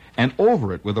paper, and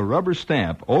over it with a rubber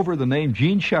stamp, over the name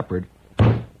Gene Shepard,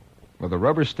 where the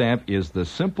rubber stamp is the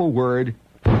simple word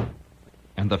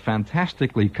and the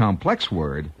fantastically complex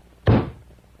word,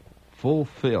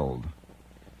 fulfilled.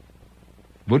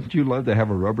 Wouldn't you love to have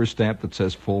a rubber stamp that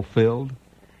says fulfilled?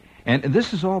 And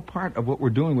this is all part of what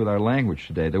we're doing with our language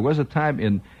today. There was a time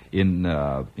in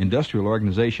industrial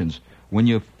organizations when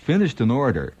you finished an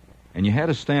order and you had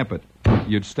to stamp it,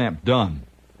 you'd stamp done,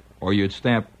 or you'd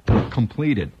stamp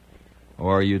completed,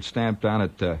 or you'd stamp on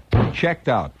it checked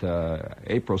out,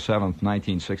 April 7th,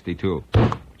 1962,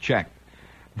 check.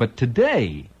 But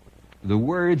today, the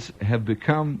words have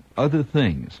become other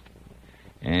things.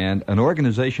 And an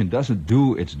organization doesn't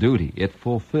do its duty, it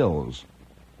fulfills.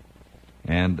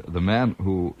 And the man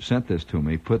who sent this to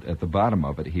me put at the bottom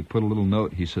of it, he put a little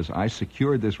note. He says, I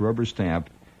secured this rubber stamp,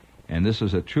 and this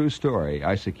is a true story.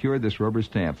 I secured this rubber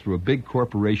stamp through a big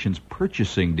corporation's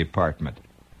purchasing department.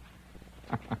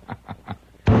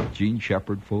 Gene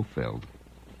Shepard fulfilled.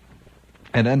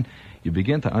 And then you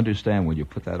begin to understand when you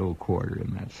put that old quarter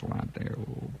in that slot there,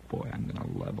 oh boy, I'm going to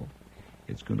level.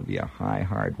 It's going to be a high,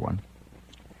 hard one.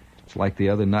 It's like the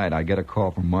other night, I get a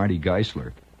call from Marty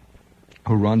Geisler,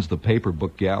 who runs the Paper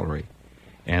Book Gallery.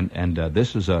 And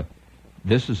this is a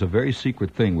very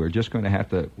secret thing. We're just going to have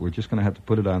to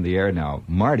put it on the air now.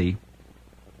 Marty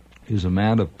is a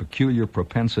man of peculiar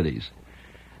propensities.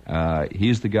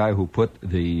 He's the guy who put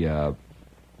the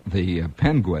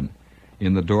penguin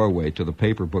in the doorway to the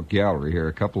Paper Book Gallery here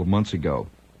a couple of months ago.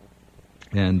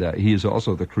 And he is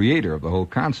also the creator of the whole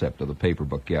concept of the Paper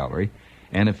Book Gallery.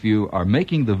 And if you are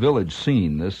making the village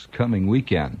scene this coming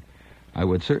weekend, I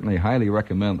would certainly highly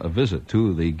recommend a visit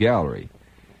to the gallery.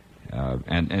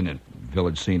 And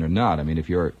village scene or not, I mean, if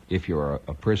you're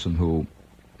a person who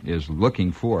is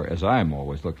looking for, as I'm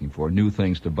always looking for, new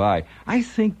things to buy, I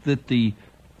think that the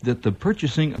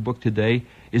purchasing a book today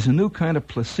is a new kind of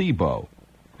placebo.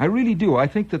 I really do. I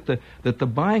think that the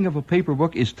buying of a paper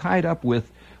book is tied up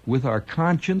with our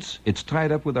conscience. It's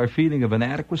tied up with our feeling of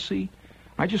inadequacy.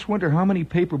 I just wonder how many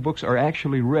paper books are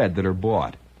actually read that are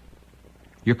bought.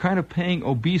 You're kind of paying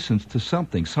obeisance to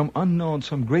something, some unknown,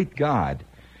 some great god.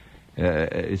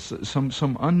 It's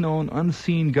some unknown,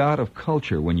 unseen god of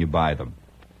culture when you buy them.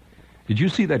 Did you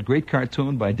see that great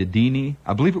cartoon by Didini?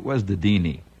 I believe it was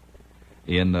Didini.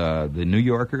 In the New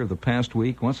Yorker of the past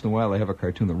week, once in a while they have a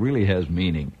cartoon that really has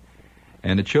meaning.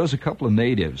 And it shows a couple of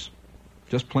natives,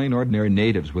 just plain ordinary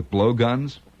natives with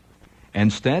blowguns.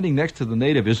 And standing next to the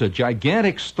native is a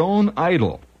gigantic stone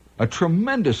idol, a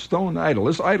tremendous stone idol.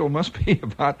 This idol must be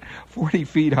about 40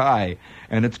 feet high,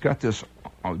 and it's got this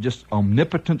just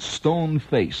omnipotent stone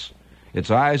face. Its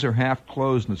eyes are half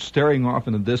closed, and it's staring off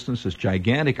in the distance, this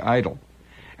gigantic idol.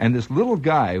 And this little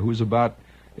guy who's about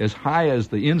as high as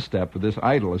the instep of this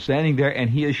idol is standing there, and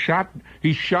he shot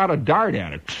a dart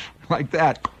at it, like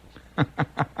that.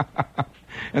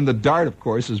 And the dart, of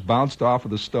course, is bounced off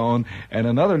of the stone, and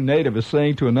another native is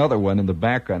saying to another one in the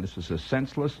background, this is a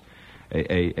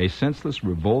senseless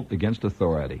revolt against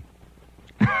authority.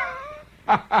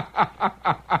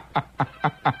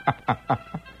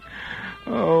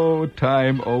 Oh,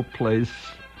 time, oh, place,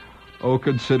 oh,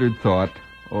 considered thought,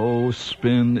 oh,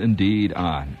 spin indeed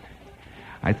on.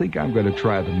 I think I'm going to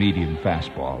try the medium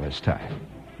fastball this time.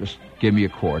 Just give me a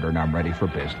quarter and I'm ready for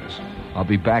business. I'll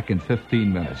be back in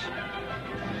 15 minutes.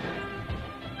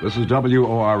 This is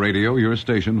WOR Radio, your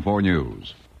station for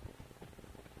news.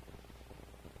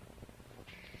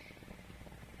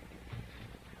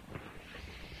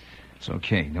 It's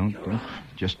okay. Don't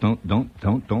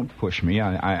push me.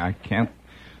 I can't.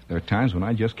 There are times when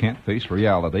I just can't face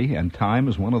reality, and time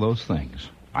is one of those things.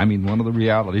 I mean, one of the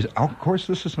realities. Of course,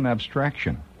 this is an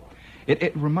abstraction.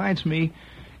 It reminds me,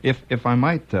 if I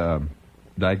might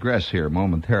digress here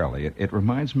momentarily, it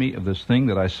reminds me of this thing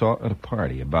that I saw at a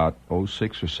party about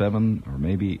 6 or 7 or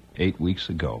maybe 8 weeks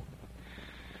ago.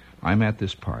 I'm at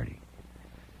this party.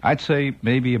 I'd say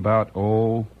maybe about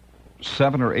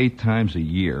 7 or 8 times a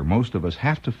year, most of us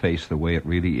have to face the way it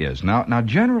really is. Now,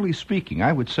 generally speaking,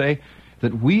 I would say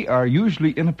that we are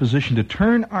usually in a position to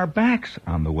turn our backs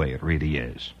on the way it really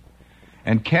is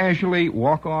and casually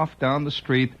walk off down the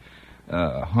street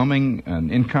humming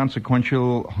an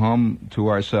inconsequential hum to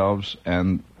ourselves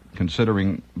and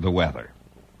considering the weather.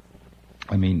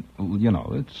 I mean,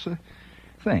 it's a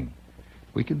thing.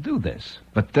 We can do this.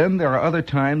 But then there are other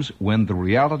times when the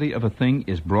reality of a thing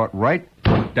is brought right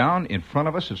down in front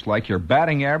of us. It's like your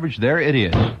batting average. There it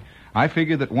is. I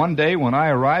figure that one day when I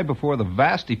arrive before the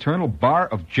vast eternal bar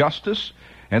of justice,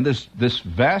 and this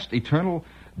vast eternal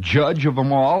judge of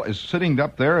them all is sitting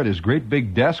up there at his great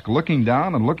big desk looking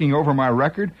down and looking over my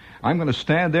record, I'm going to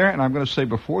stand there and I'm going to say,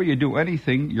 before you do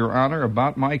anything, Your Honor,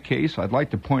 about my case, I'd like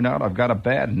to point out I've got a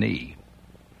bad knee.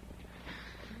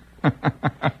 I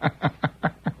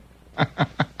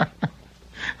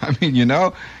mean,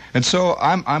 and so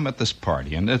I'm at this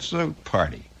party, and it's a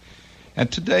party.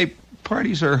 And today,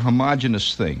 parties are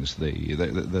homogeneous things.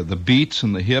 The beats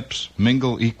and the hips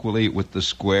mingle equally with the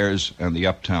squares and the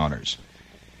uptowners.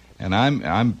 And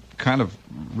I'm kind of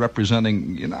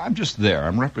representing, I'm just there.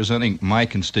 I'm representing my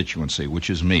constituency, which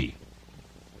is me.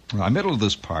 Well, I'm in the middle of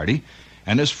this party,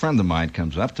 and this friend of mine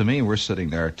comes up to me, and we're sitting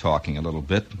there talking a little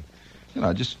bit,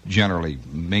 just generally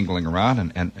mingling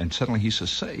around, and suddenly he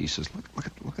says,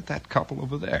 look at that couple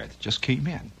over there that just came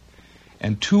in.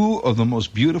 and two of the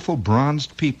most beautiful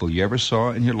bronzed people you ever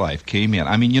saw in your life came in.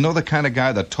 I mean, you know the kind of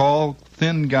guy, the tall,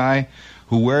 thin guy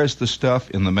who wears the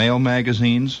stuff in the male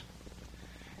magazines?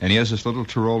 And he has this little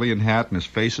Tyrolean hat, and his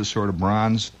face is sort of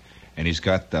bronzed, and he's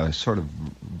got sort of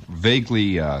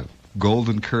vaguely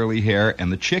golden curly hair,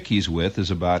 and the chick he's with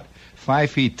is about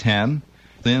 5'10",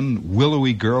 thin,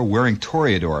 willowy girl wearing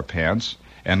toreador pants,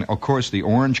 and, of course, the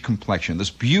orange complexion, this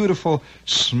beautiful,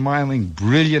 smiling,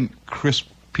 brilliant, crisp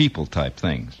people type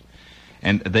things.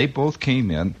 And they both came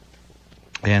in,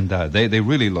 and they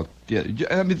really looked,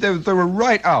 I mean, they were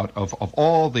right out of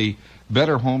all the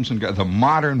better homes and the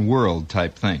modern world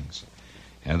type things.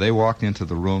 And they walked into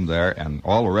the room there, and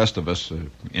all the rest of us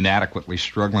inadequately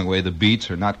struggling away. The beats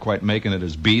are not quite making it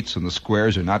as beats, and the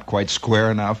squares are not quite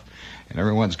square enough. And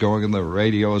everyone's going, and the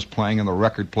radio is playing, and the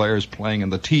record player is playing,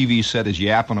 and the TV set is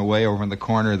yapping away over in the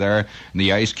corner there, and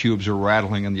the ice cubes are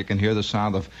rattling, and you can hear the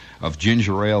sound of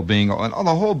ginger ale being, and all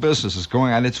the whole business is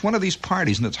going on. It's one of these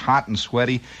parties, and it's hot and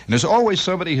sweaty, and there's always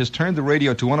somebody who's turned the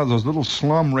radio to one of those little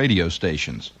slum radio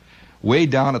stations, way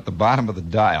down at the bottom of the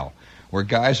dial, where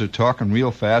guys are talking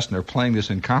real fast and they're playing this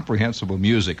incomprehensible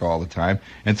music all the time,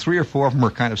 and three or four of them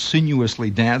are kind of sinuously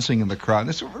dancing in the crowd.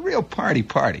 It's a real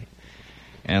party.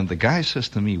 And the guy says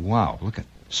to me, wow, look at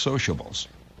sociables.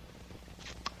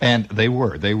 And they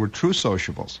were true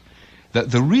sociables.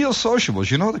 The real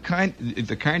sociables, you know, the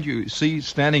kind you see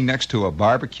standing next to a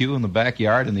barbecue in the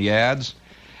backyard in the ads,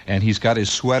 and he's got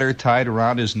his sweater tied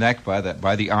around his neck by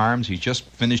the arms. He's just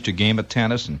finished a game of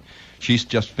tennis, and she's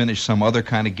just finished some other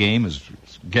kind of game, is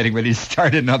getting ready to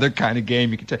start another kind of game.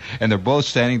 You can tell, and they're both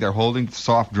standing there holding the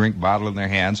soft drink bottle in their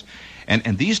hands.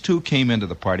 And these two came into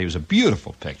the party. It was a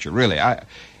beautiful picture, really.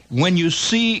 When you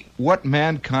see what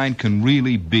mankind can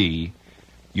really be,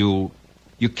 you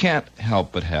can't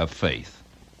help but have faith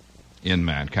in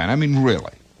mankind. I mean,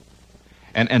 really.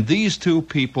 And these two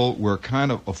people were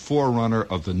kind of a forerunner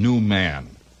of the new man.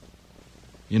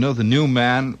 You know, the new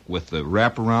man with the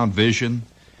wraparound vision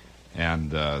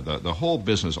and the whole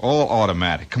business, all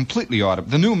automatic, completely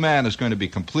automatic. The new man is going to be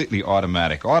completely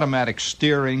automatic. Automatic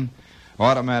steering,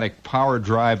 automatic power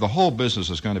drive. The whole business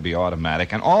is going to be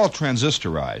automatic and all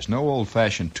transistorized. No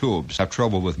old-fashioned tubes. Have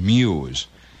trouble with muse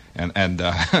and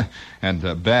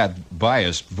bad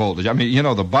bias voltage. I mean, you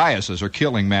know, the biases are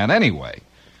killing man anyway.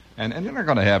 And you're not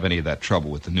going to have any of that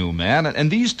trouble with the new man. And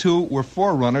these two were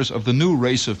forerunners of the new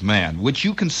race of man, which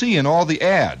you can see in all the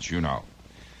ads, you know.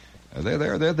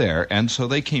 They're there. And so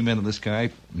they came in, and this guy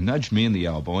nudged me in the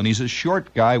elbow, and he's a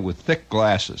short guy with thick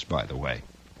glasses, by the way.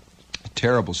 A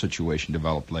terrible situation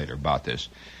developed later about this.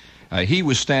 He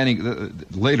was standing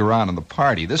later on in the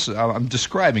party. I'm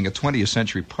describing a 20th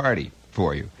century party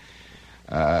for you.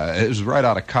 It was right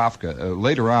out of Kafka.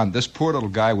 Later on, this poor little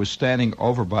guy was standing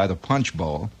over by the punch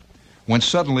bowl when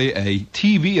suddenly a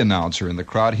TV announcer in the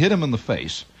crowd hit him in the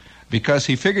face because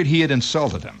he figured he had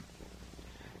insulted him.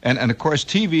 And of course,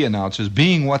 TV announcers,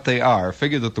 being what they are,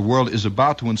 figure that the world is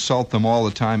about to insult them all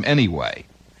the time anyway.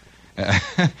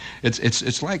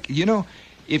 It's like, you know,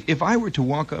 if I were to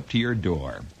walk up to your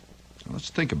door, let's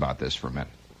think about this for a minute.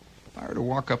 If I were to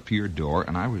walk up to your door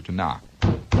and I were to knock,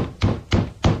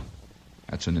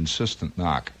 that's an insistent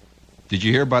knock. Did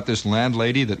you hear about this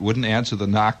landlady that wouldn't answer the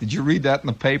knock? Did you read that in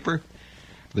the paper?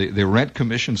 The rent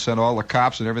commission sent all the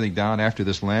cops and everything down after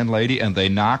this landlady, and they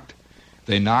knocked.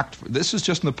 This is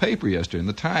just in the paper yesterday, in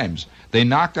the Times. They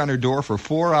knocked on her door for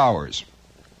 4 hours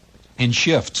in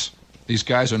shifts. These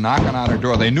guys are knocking on her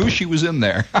door. They knew she was in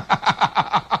there.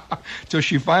 Till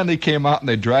she finally came out, and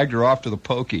they dragged her off to the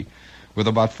pokey with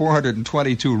about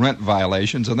 422 rent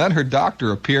violations. And then her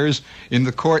doctor appears in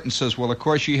the court and says, well, of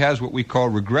course, she has what we call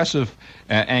regressive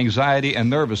anxiety and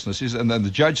nervousness. And then the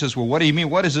judge says, well, what do you mean?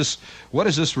 What is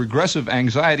this regressive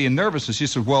anxiety and nervousness? He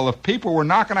says, well, if people were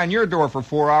knocking on your door for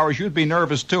 4 hours, you'd be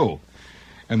nervous too.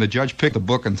 And the judge picked the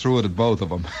book and threw it at both of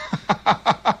them.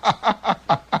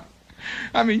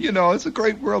 I mean, you know, it's a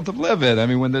great world to live in. I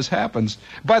mean, when this happens.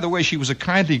 By the way, she was a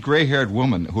kindly gray-haired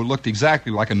woman who looked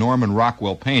exactly like a Norman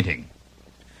Rockwell painting,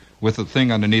 with a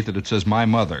thing underneath it that says, my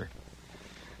mother.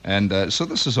 And so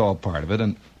this is all part of it.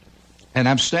 And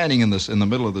I'm standing in the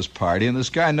middle of this party, and this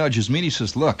guy nudges me, and he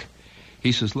says, look,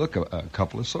 a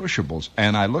couple of sociables.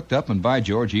 And I looked up, and by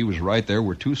George, he was right there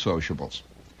were two sociables.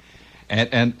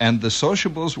 And the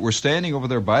sociables were standing over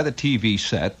there by the TV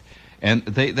set, and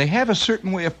they have a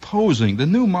certain way of posing. The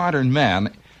new modern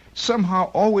man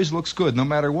somehow always looks good, no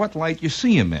matter what light you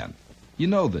see him in. You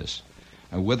know this.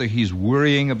 Whether he's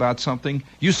worrying about something,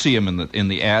 you see him in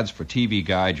the ads for TV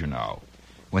Guide, you know.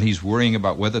 When he's worrying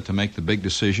about whether to make the big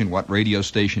decision, what radio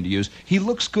station to use, he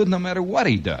looks good no matter what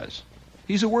he does.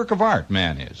 He's a work of art,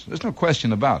 man is. There's no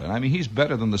question about it. I mean, he's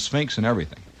better than the Sphinx and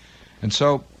everything. And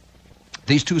so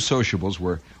these two sociables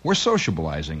were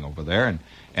socializing over there,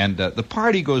 and the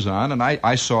party goes on, and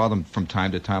I saw them from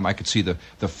time to time. I could see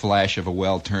the flash of a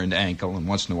well-turned ankle, and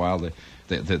once in a while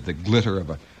the glitter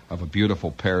of a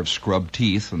beautiful pair of scrubbed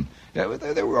teeth, and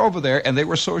they were over there, and they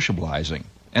were socializing.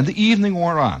 And the evening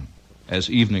wore on, as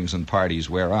evenings and parties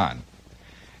wear on.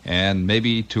 And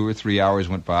maybe 2 or 3 hours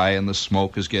went by, and the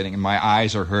smoke is getting, and my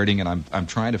eyes are hurting, and I'm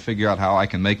trying to figure out how I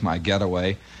can make my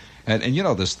getaway. And you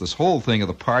know, this whole thing of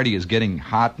the party is getting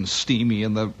hot and steamy,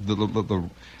 and the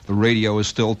radio is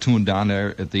still tuned down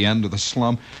there at the end of the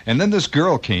slum. And then this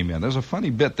girl came in. There's a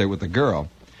funny bit there with the girl.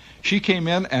 She came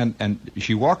in, and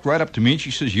she walked right up to me, and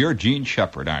she says, "You're Gene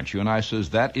Shepard, aren't you?" And I says,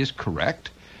 "That is correct."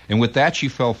 And with that, she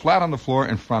fell flat on the floor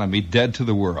in front of me, dead to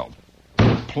the world.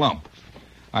 Plump.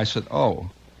 I said, "Oh."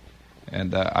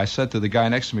 And I said to the guy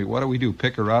next to me, "What do we do,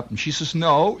 pick her up?" And she says,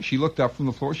 "No." She looked up from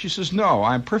the floor. She says, "No,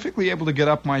 I'm perfectly able to get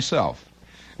up myself."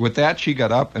 With that, she got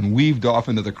up and weaved off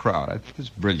into the crowd. I think this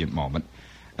is a brilliant moment.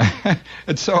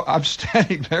 And so I'm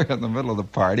standing there in the middle of the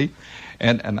party,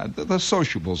 and the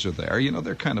sociables are there. You know,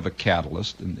 they're kind of a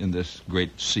catalyst in this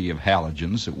great sea of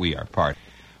halogens that we are part.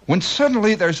 When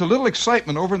suddenly there's a little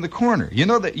excitement over in the corner. You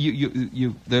know that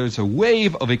there's a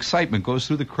wave of excitement goes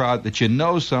through the crowd that you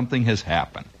know something has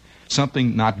happened.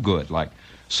 Something not good, like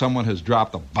someone has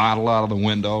dropped a bottle out of the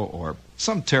window or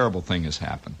some terrible thing has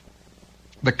happened.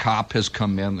 The cop has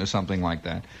come in or something like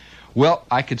that. Well,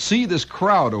 I could see this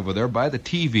crowd over there by the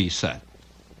TV set.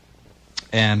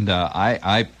 And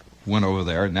I went over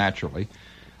there naturally,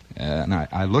 and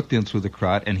I looked in through the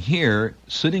crowd, and here,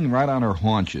 sitting right on her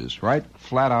haunches, right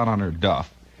flat out on her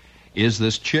duff, is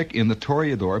this chick in the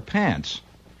Toreador pants,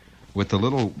 with the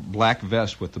little black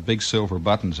vest with the big silver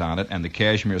buttons on it and the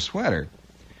cashmere sweater.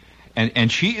 And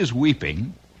she is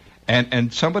weeping,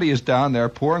 and somebody is down there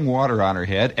pouring water on her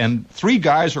head, and 3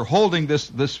 guys are holding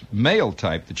this male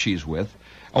type that she's with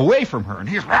away from her, and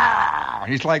he's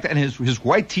like that, and his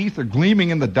white teeth are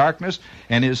gleaming in the darkness,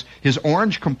 and his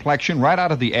orange complexion right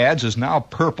out of the ads is now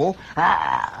purple,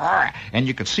 and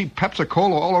you could see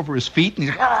Pepsi-Cola all over his feet, and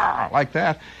he's like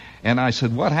that. And I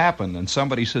said, "What happened?" And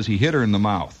somebody says he hit her in the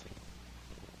mouth.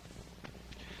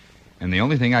 And the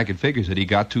only thing I could figure is that he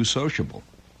got too sociable.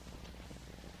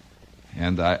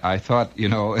 And I thought, you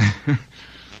know,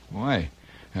 boy,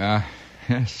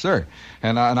 yes, sir.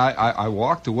 And I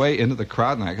walked away into the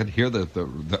crowd, and I could hear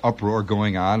the uproar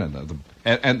going on.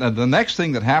 And the next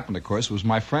thing that happened, of course, was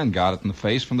my friend got it in the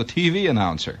face from the TV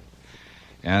announcer.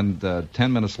 And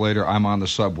 10 minutes later, I'm on the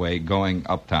subway going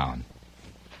uptown.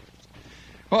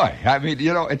 Boy, I mean,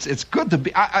 you know, it's good to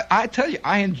be. I tell you,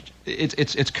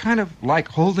 it's kind of like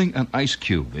holding an ice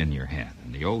cube in your hand,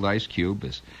 and the old ice cube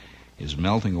is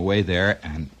melting away there,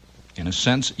 and in a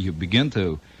sense, you begin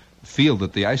to feel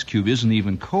that the ice cube isn't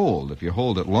even cold if you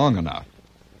hold it long enough,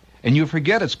 and you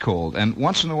forget it's cold. And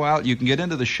once in a while, you can get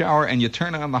into the shower and you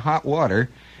turn on the hot water,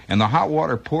 and the hot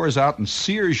water pours out and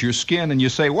sears your skin, and you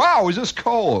say, "Wow, is this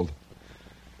cold?"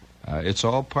 It's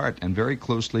all part and very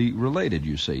closely related,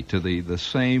 you see, to the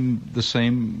same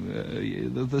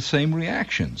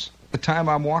reactions. The time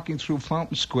I'm walking through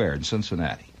Fountain Square in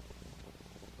Cincinnati.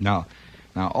 Now,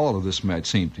 all of this might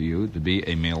seem to you to be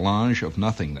a melange of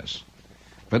nothingness,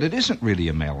 but it isn't really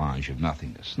a melange of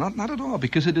nothingness. Not at all,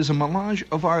 because it is a melange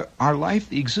of our life,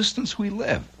 the existence we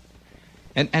live.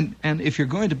 And if you're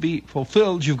going to be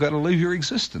fulfilled, you've got to live your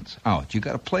existence out. You've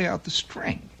got to play out the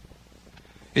string.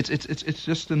 It's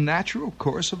just the natural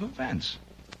course of events.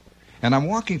 And I'm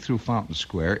walking through Fountain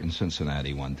Square in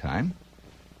Cincinnati one time,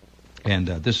 and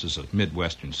this is a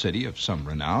Midwestern city of some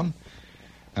renown,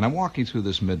 and I'm walking through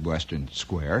this Midwestern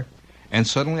square, and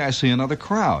suddenly I see another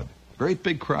crowd, great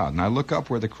big crowd, and I look up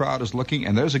where the crowd is looking,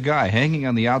 and there's a guy hanging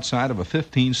on the outside of a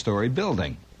 15-story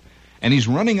building. And he's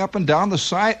running up and down the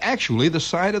side, actually the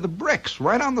side of the bricks,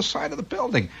 right on the side of the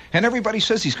building. And everybody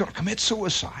says he's going to commit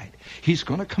suicide. He's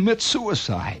going to commit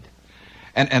suicide.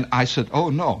 And I said,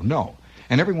 "Oh, no."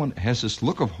 And everyone has this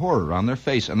look of horror on their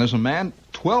face. And there's a man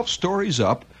 12 stories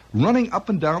up, running up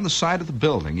and down the side of the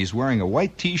building. He's wearing a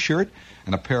white T-shirt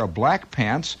and a pair of black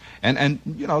pants, and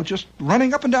you know, just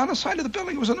running up and down the side of the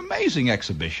building. It was an amazing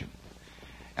exhibition.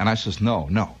 And I says, no.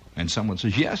 And someone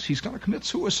says, yes, he's going to commit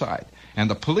suicide. And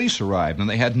the police arrived, and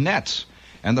they had nets.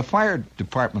 And the fire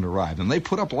department arrived, and they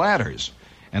put up ladders.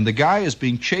 And the guy is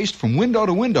being chased from window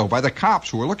to window by the cops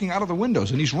who are looking out of the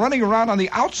windows. And he's running around on the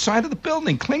outside of the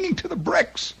building, clinging to the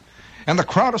bricks. And the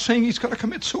crowd is saying he's going to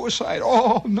commit suicide.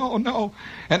 Oh, no.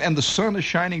 And the sun is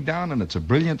shining down, and it's a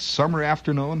brilliant summer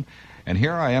afternoon. And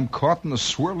here I am caught in the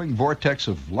swirling vortex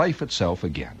of life itself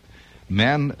again.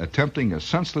 men attempting a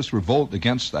senseless revolt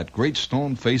against that great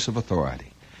stone face of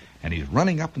authority. And he's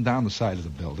running up and down the side of the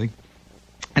building.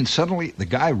 And suddenly the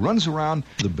guy runs around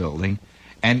the building,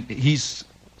 and he's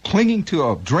clinging to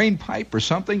a drain pipe or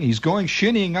something. He's going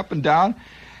shinnying up and down.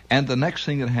 And the next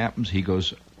thing that happens, he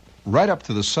goes right up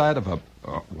to the side of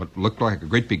what looked like a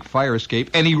great big fire escape,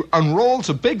 and he unrolls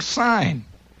a big sign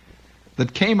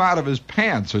that came out of his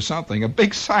pants or something, a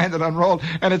big sign that unrolled,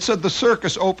 and it said, "The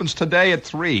circus opens today at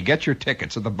 3. Get your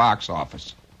tickets at the box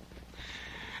office."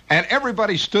 And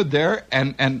everybody stood there,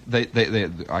 and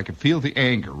I could feel the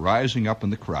anger rising up in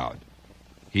the crowd.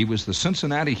 He was the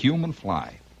Cincinnati human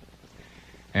fly.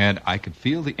 And I could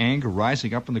feel the anger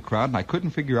rising up in the crowd, and I couldn't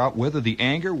figure out whether the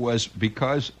anger was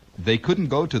because they couldn't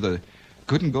go to the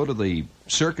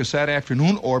circus that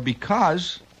afternoon, or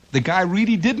because the guy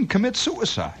really didn't commit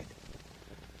suicide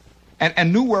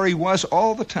and knew where he was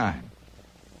all the time.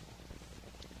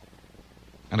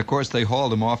 And of course they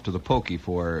hauled him off to the pokey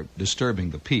for disturbing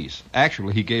the peace.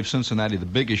 Actually, he gave Cincinnati the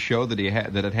biggest show that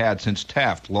it had since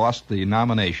Taft lost the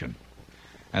nomination,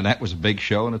 and that was a big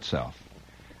show in itself.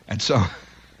 And so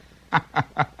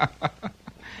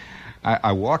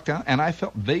I walked out, and I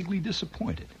felt vaguely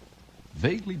disappointed.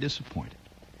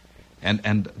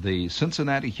 And the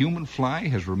Cincinnati human fly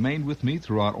has remained with me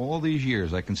throughout all these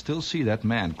years. I can still see that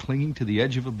man clinging to the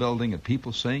edge of a building and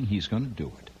people saying he's going to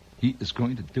do it. He is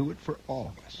going to do it for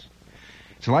all of us.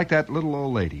 It's like that little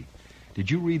old lady. Did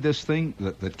you read this thing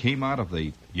that came out of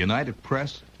the United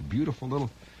Press? Beautiful little...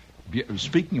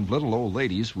 Speaking of little old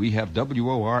ladies, we have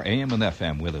WOR AM and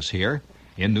FM with us here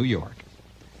in New York.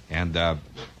 And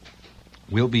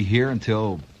we'll be here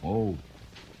until,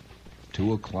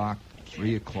 2 o'clock,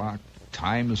 3 o'clock.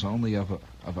 Time is only of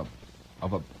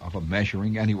a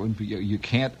measuring. Anyway, you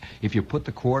can't, if you put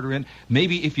the quarter in,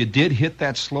 maybe if you did hit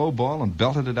that slow ball and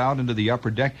belted it out into the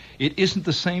upper deck, it isn't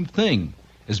the same thing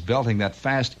as belting that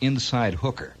fast inside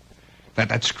hooker,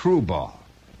 that screwball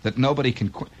that nobody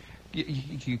can...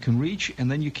 You can reach, and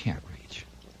then you can't reach.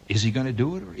 Is he going to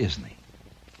do it, or isn't he?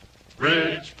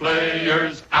 Bridge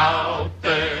players out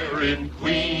there in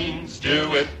Queens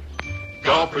do it.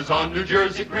 Golfers on New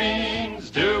Jersey greens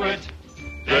do it.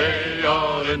 They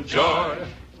all enjoy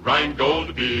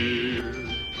Rheingold beer.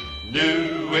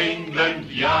 New England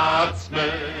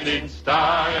yachtsmen in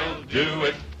style do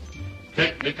it.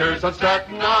 Picnickers on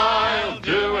Staten Isle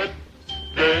do it.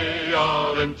 They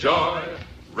all enjoy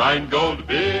Rheingold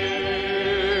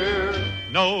beer.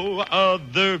 No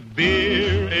other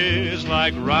beer is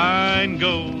like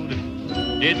Rheingold.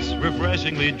 It's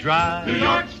refreshingly dry. New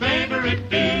York's favorite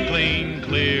beer. Clean,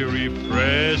 clear,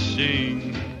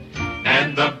 refreshing.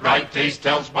 And the bright taste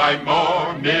tells by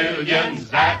more millions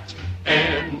that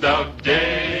end of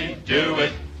day do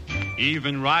it.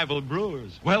 Even rival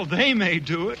brewers, well, they may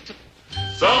do it.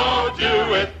 So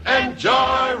do it.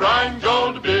 Enjoy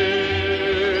Rheingold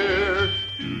beer.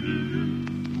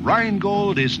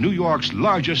 Rheingold is New York's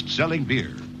largest selling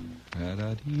beer.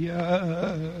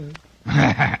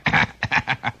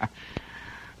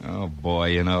 Oh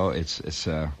boy, it's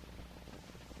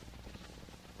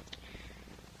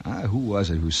who was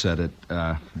it who said it?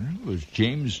 It was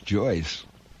James Joyce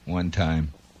one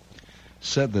time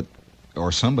said that,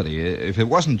 or somebody. If it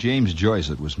wasn't James Joyce,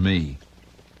 it was me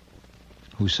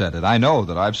who said it. I know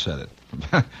that I've said it.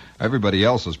 Everybody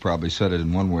else has probably said it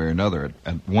in one way or another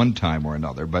at one time or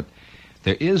another, but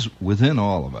there is within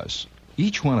all of us,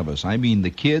 each one of us, I mean the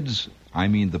kids, I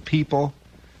mean the people,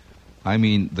 I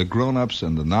mean the grown-ups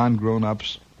and the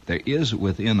non-grown-ups, there is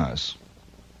within us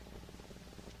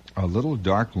a little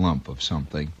dark lump of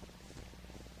something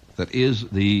that is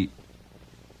the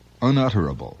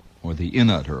unutterable or the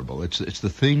inutterable. It's the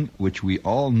thing which we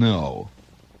all know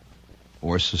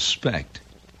or suspect,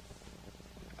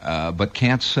 but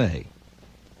can't say.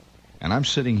 And I'm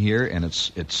sitting here, and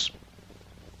it's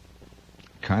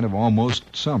kind of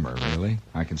almost summer, really.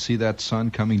 I can see that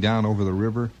sun coming down over the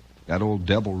river, that old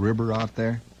Devil River out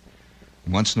there.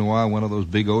 Once in a while, one of those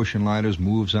big ocean liners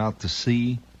moves out to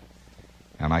sea,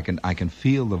 and I can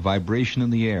feel the vibration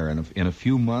in the air. And in a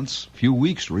few months, few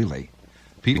weeks really,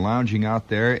 people lounging out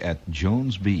there at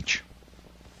Jones Beach.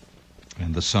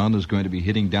 And the sun is going to be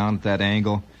hitting down at that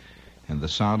angle, and the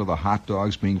sound of the hot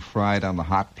dogs being fried on the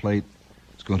hot plate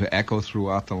is going to echo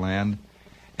throughout the land.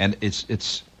 And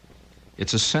it's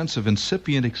a sense of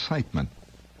incipient excitement.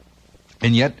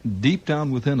 And yet, deep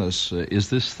down within us is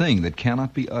this thing that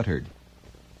cannot be uttered,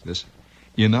 this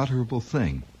unutterable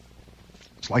thing.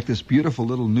 It's like this beautiful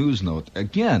little news note.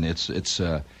 Again, it's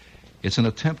an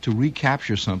attempt to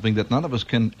recapture something that none of us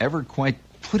can ever quite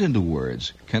put into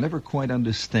words, can ever quite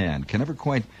understand, can ever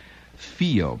quite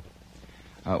feel.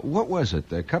 What was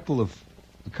it? A couple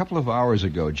of hours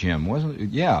ago, Jim, wasn't it?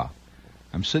 Yeah.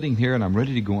 I'm sitting here and I'm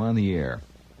ready to go on the air.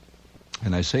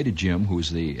 And I say to Jim, who's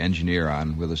the engineer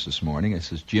on with us this morning, I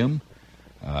says, Jim,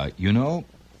 you know,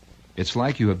 it's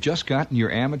like you have just gotten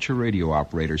your amateur radio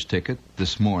operator's ticket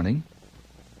this morning,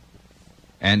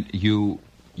 and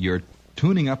you're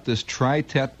tuning up this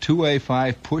Tri-Tet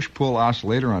 2A5 push-pull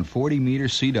oscillator on 40 meter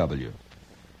CW,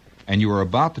 and you are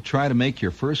about to try to make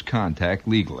your first contact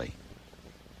legally.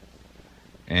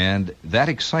 And that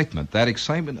excitement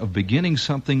of beginning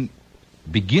something,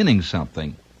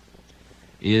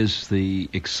 is the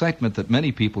excitement that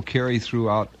many people carry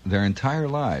throughout their entire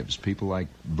lives. People like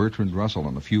Bertrand Russell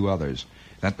and a few others.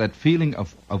 That feeling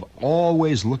of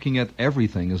always looking at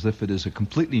everything as if it is a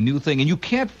completely new thing. And you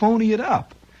can't phony it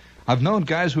up. I've known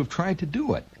guys who have tried to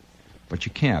do it, but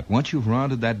you can't. Once you've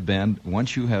rounded that bend,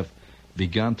 once you have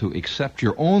begun to accept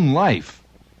your own life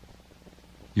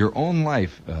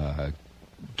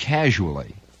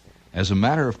casually, as a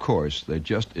matter of course, there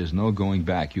just is no going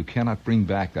back. You cannot bring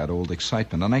back that old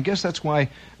excitement. And I guess that's why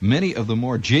many of the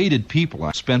more jaded people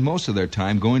spend most of their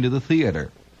time going to the theater.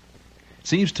 It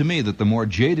seems to me that the more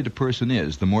jaded a person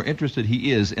is, the more interested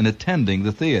he is in attending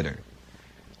the theater.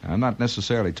 Now, I'm not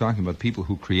necessarily talking about people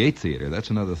who create theater. That's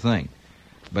another thing.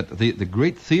 But the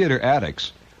great theater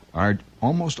addicts are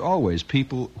almost always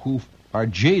people who are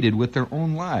jaded with their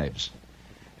own lives.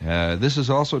 This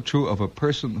is also true of a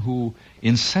person who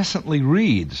incessantly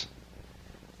reads.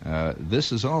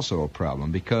 This is also a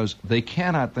problem because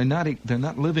they're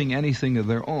not living anything of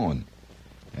their own.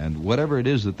 And whatever it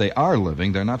is that they are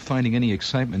living, they're not finding any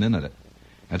excitement in it.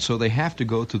 And so they have to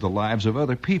go to the lives of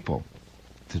other people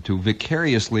to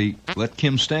vicariously let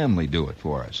Kim Stanley do it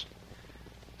for us.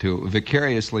 To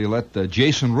vicariously let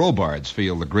Jason Robards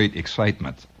feel the great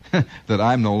excitement that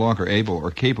I'm no longer able or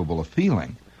capable of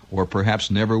feeling, or perhaps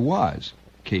never was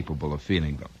capable of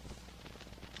feeling them.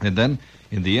 And then,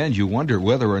 in the end, you wonder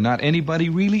whether or not anybody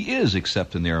really is,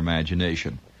 except in their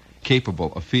imagination,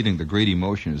 capable of feeling the great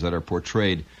emotions that are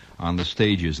portrayed on the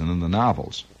stages and in the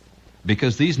novels.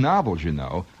 Because these novels, you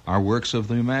know, are works of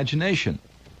the imagination.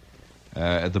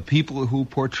 The people who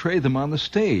portray them on the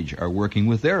stage are working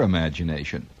with their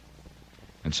imagination.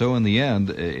 And so in the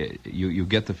end, you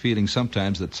get the feeling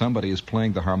sometimes that somebody is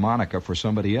playing the harmonica for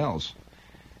somebody else.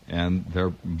 And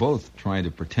they're both trying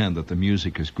to pretend that the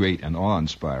music is great and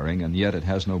awe-inspiring, and yet it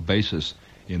has no basis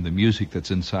in the music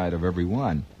that's inside of every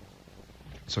one.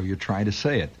 So you're trying to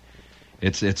say it.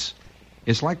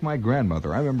 It's like my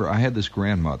grandmother. I remember I had this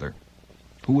grandmother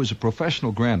who was a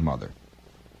professional grandmother.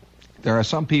 There are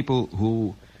some people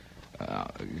who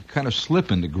kind of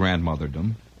slip into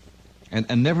grandmotherdom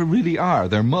and never really are.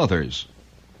 They're mothers.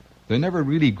 They're never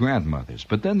really grandmothers.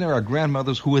 But then there are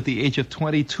grandmothers who at the age of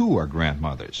 22 are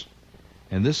grandmothers.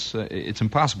 And this, it's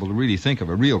impossible to really think of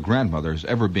a real grandmother as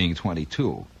ever being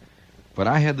 22. But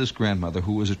I had this grandmother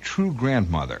who was a true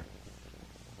grandmother.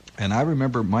 And I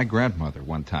remember my grandmother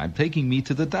one time taking me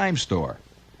to the dime store.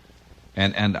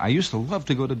 And I used to love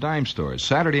to go to dime stores.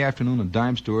 Saturday afternoon and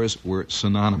dime stores were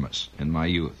synonymous in my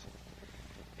youth.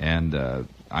 And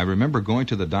I remember going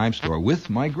to the dime store with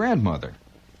my grandmother.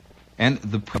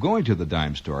 And going to the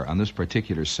dime store on this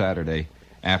particular Saturday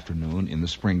afternoon in the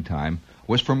springtime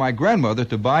was for my grandmother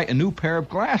to buy a new pair of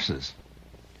glasses.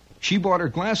 She bought her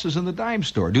glasses in the dime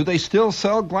store. Do they still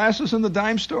sell glasses in the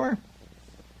dime store?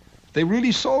 They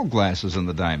really sold glasses in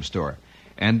the dime store.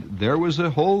 And there was a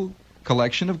whole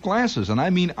collection of glasses. And I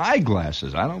mean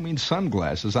eyeglasses. I don't mean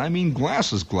sunglasses. I mean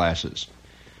glasses.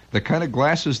 The kind of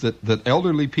glasses that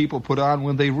elderly people put on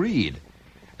when they read.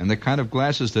 And the kind of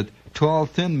glasses that tall,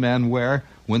 thin men wear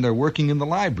when they're working in the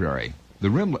library.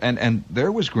 And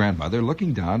there was grandmother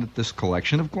looking down at this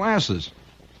collection of glasses.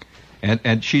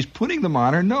 And she's putting them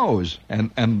on her nose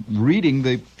and reading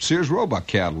the Sears Roebuck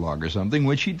catalog or something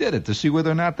when she did it to see whether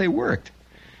or not they worked.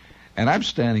 And I'm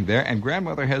standing there, and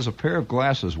grandmother has a pair of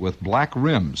glasses with black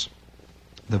rims.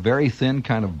 The very thin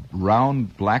kind of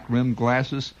round black rimmed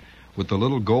glasses with the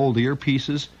little gold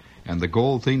earpieces and the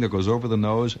gold thing that goes over the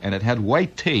nose, and it had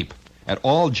white tape at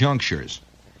all junctures.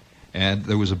 And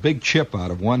there was a big chip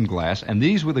out of one glass, and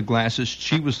these were the glasses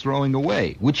she was throwing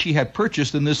away, which she had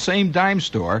purchased in this same dime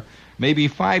store maybe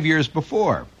 5 years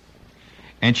before.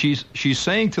 And she's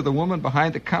saying to the woman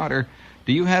behind the counter,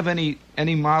 "Do you have any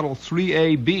model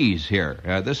 3ABs here?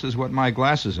 This is what my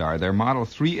glasses are. They're model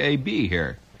 3AB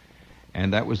here."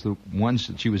 And that was the ones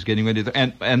that she was getting ready to...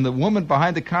 And the woman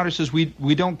behind the counter says,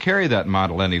 we don't carry that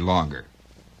model any longer.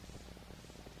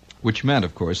 Which meant,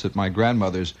 of course, that my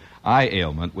grandmother's eye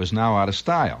ailment was now out of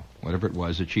style, whatever it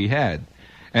was that she had.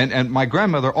 And my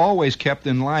grandmother always kept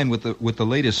in line with the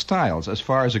latest styles as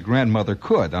far as a grandmother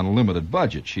could on a limited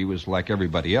budget. She was like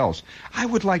everybody else. I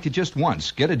would like to just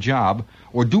once get a job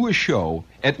or do a show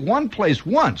at one place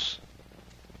once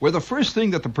where the first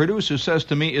thing that the producer says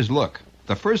to me is, look,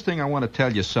 the first thing I want to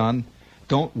tell you, son,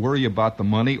 don't worry about the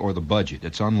money or the budget.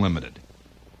 It's unlimited.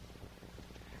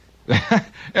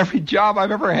 Every job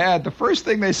I've ever had, the first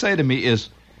thing they say to me is,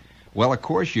 well, of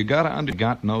course, you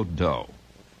got no dough.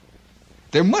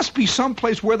 There must be some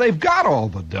place where they've got all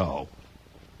the dough.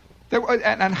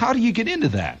 And how do you get into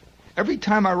that? Every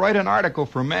time I write an article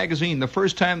for a magazine, the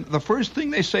first thing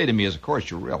they say to me is, of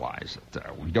course, you realize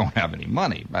that we don't have any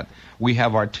money, but we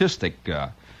have artistic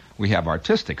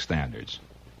standards.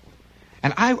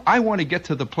 And I want to get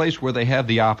to the place where they have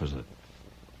the opposite.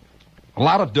 A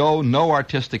lot of dough, no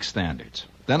artistic standards.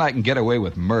 Then I can get away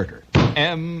with murder.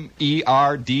 M-E-R-D-E-R.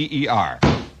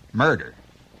 Murder.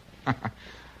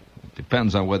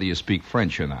 Depends on whether you speak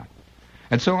French or not.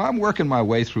 And so I'm working my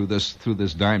way through this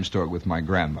dime store with my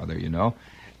grandmother, you know,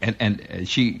 and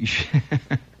she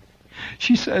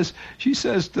she says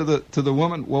to the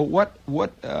woman, well, what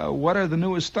are the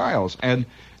newest styles? And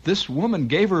this woman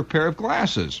gave her a pair of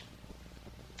glasses,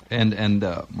 and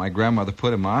my grandmother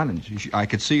put them on, and I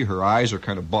could see her eyes are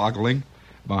kind of boggling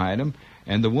behind them.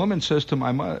 And the woman says to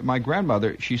my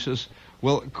grandmother, she says,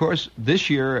 well, of course, this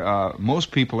year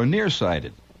most people are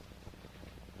nearsighted.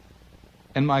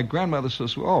 And my grandmother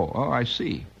says, oh, I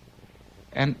see.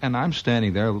 And I'm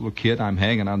standing there, a little kid. I'm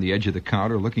hanging on the edge of the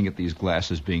counter looking at these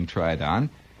glasses being tried on.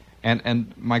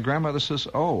 And my grandmother says,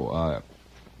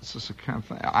 this is a kind of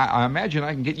thing. I imagine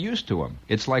I can get used to them.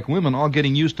 It's like women all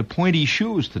getting used to pointy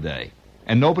shoes today.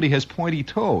 And nobody has pointy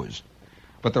toes.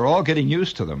 But they're all getting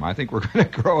used to them. I think we're going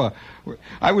to grow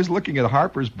I was looking at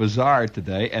Harper's Bazaar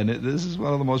today, and this is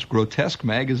one of the most grotesque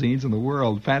magazines in the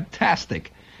world.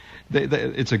 Fantastic.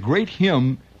 It's a great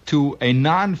hymn to a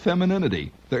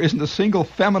non-femininity. There isn't a single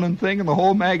feminine thing in the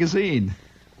whole magazine.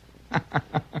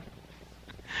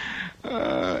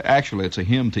 Actually, it's a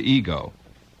hymn to ego.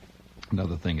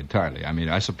 Another thing entirely. I mean,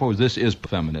 I suppose this is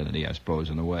femininity, I suppose,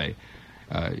 in a way,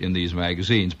 in these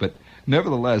magazines. But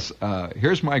nevertheless,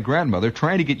 here's my grandmother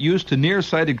trying to get used to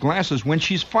nearsighted glasses when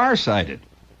she's farsighted,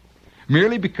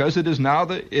 merely because it is now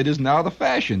the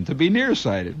fashion to be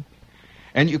nearsighted.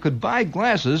 And you could buy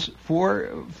glasses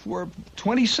for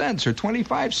 20 cents or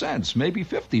 25 cents, maybe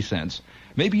 50 cents,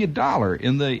 maybe $1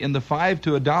 in the $5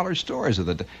 to $1 stores of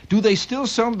the. Do they still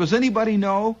sell them? Does anybody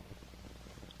know?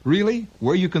 Really,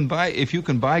 where you can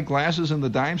buy glasses in the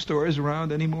dime stores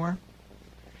around anymore?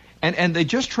 And they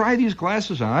just try these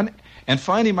glasses on, and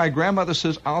finally my grandmother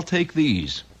says, "I'll take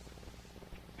these."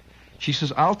 She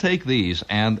says, "I'll take these,"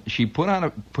 and she put on a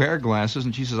pair of glasses,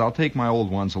 and she says, "I'll take my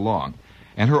old ones along."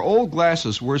 And her old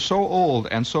glasses were so old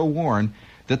and so worn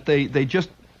that they just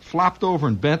flopped over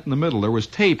and bent in the middle. There was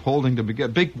tape holding them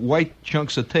together, big white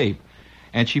chunks of tape.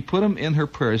 And she put them in her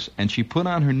purse, and she put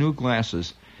on her new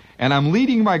glasses. And I'm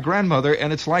leading my grandmother,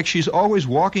 and it's like she's always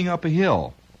walking up a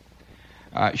hill.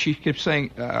 She kept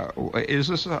saying, is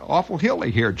this an awful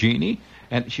hilly here, Jeannie?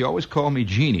 And she always called me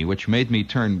Jeannie, which made me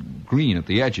turn green at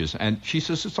the edges. And she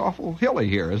says, it's awful hilly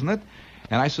here, isn't it?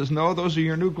 And I says, no, those are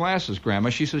your new glasses, Grandma.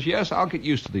 She says, yes, I'll get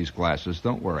used to these glasses,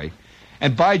 don't worry.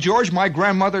 And by George, my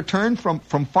grandmother turned from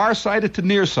farsighted to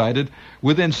nearsighted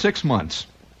within 6 months.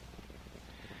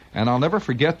 And I'll never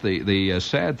forget the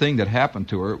sad thing that happened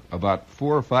to her. About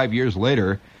 4 or 5 years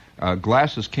later,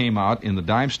 glasses came out in the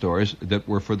dime stores that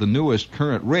were for the newest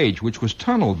current rage, which was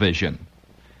tunnel vision.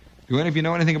 Do any of you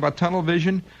know anything about tunnel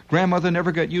vision? Grandmother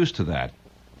never got used to that.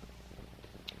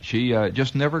 She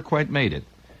just never quite made it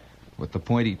with the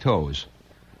pointy toes.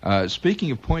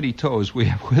 Speaking of pointy toes, we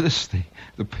have with us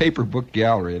the Paper Book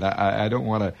Gallery, and I don't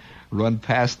want to run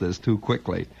past this too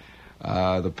quickly.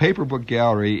 The Paper Book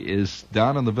Gallery is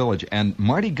down in the village, and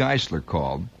Marty Geisler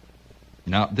called.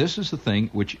 Now, this is the thing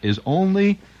which is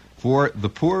only for the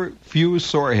poor few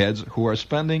soreheads who are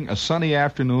spending a sunny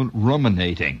afternoon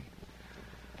ruminating.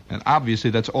 And obviously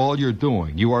that's all you're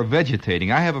doing. You are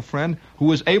vegetating. I have a friend who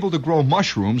was able to grow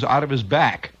mushrooms out of his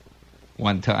back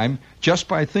one time just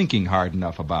by thinking hard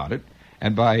enough about it,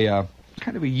 and by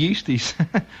kind of a yeasty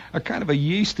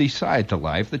side to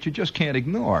life that you just can't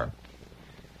ignore.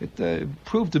 It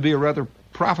proved to be a rather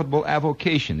profitable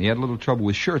avocation. He had a little trouble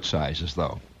with shirt sizes,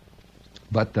 though.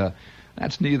 But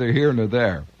that's neither here nor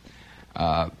there.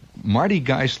 Marty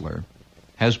Geisler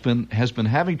has been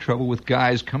having trouble with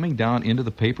guys coming down into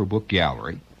the Paper Book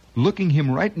Gallery, looking him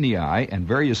right in the eye, and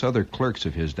various other clerks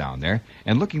of his down there,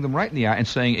 and looking them right in the eye and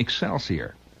saying,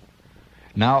 Excelsior.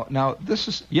 Now this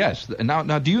is, yes,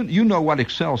 now do you know what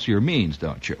Excelsior means,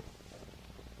 don't you?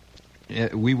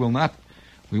 we will not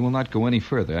go any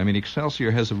further. I mean,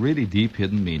 Excelsior has a really deep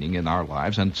hidden meaning in our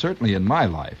lives, and certainly in my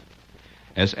life.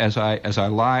 As I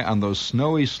lie on those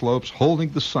snowy slopes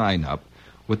holding the sign up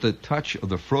with the touch of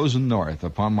the frozen north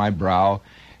upon my brow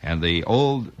and the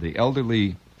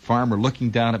elderly farmer looking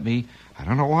down at me, I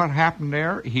don't know what happened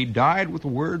there. He died with the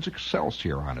words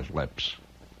Excelsior on his lips.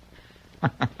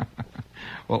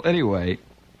 Well, anyway,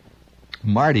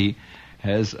 Marty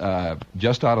has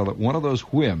just out of one of those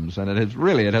whims, and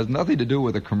it has nothing to do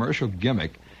with a commercial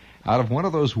gimmick, out of one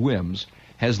of those whims,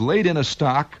 has laid in a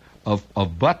stock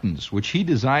of buttons, which he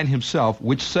designed himself,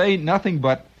 which say nothing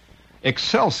but,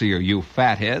 Excelsior, you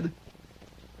fathead.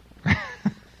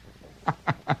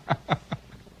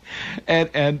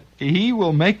 and he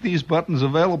will make these buttons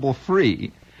available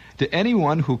free to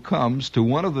anyone who comes to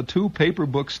one of the 2 paper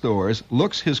book stores,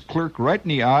 looks his clerk right in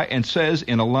the eye, and says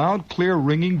in a loud, clear,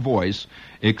 ringing voice,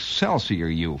 Excelsior,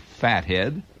 you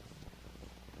fathead.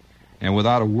 And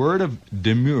without a word of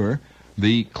demur,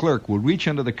 the clerk will reach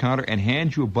under the counter and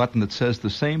hand you a button that says the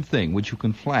same thing, which you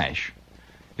can flash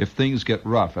if things get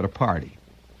rough at a party.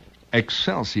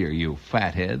 Excelsior, you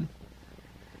fathead.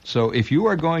 So if you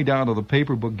are going down to the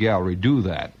paper book gallery, do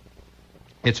that.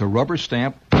 It's a rubber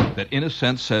stamp that, in a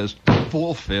sense, says,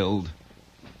 fulfilled.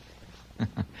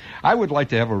 I would like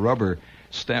to have a rubber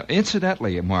stamp.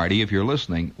 Incidentally, Marty, if you're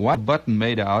listening, what button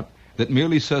made out that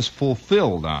merely says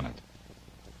fulfilled on it?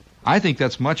 I think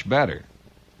that's much better.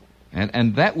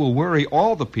 And that will worry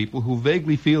all the people who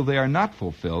vaguely feel they are not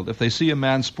fulfilled if they see a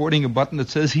man sporting a button that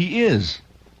says he is.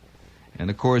 And,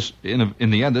 of course,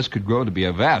 in the end, this could grow to be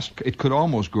it could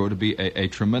almost grow to be a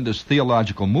tremendous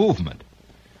theological movement.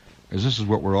 Because this is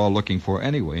what we're all looking for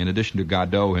anyway, in addition to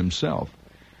Godot himself.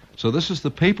 So this is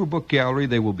the paper book gallery.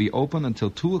 They will be open until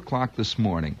 2 o'clock this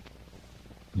morning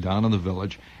down in the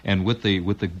village. And with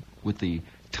the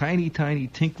tiny, tiny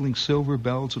tinkling silver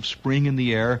bells of spring in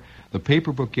the air, the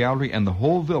paper book gallery and the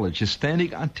whole village is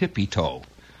standing on tippy-toe,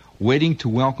 waiting to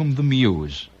welcome the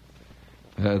muse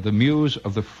of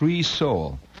the free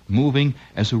soul, moving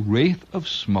as a wraith of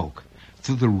smoke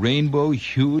through the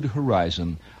rainbow-hued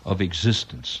horizon of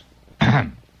existence.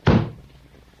 It's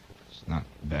not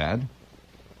bad.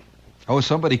 Oh,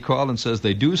 somebody called and says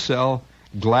they do sell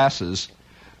glasses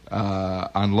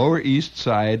on the Lower East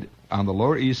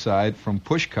Side from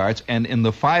push carts and in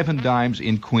the 5 and dimes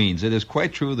in Queens. It is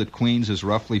quite true that Queens is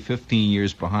roughly 15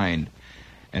 years behind.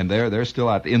 And they're still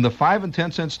out there. In the 5 and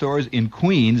 10 cent stores in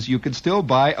Queens, you can still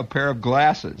buy a pair of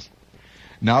glasses.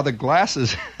 Now the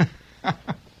glasses, I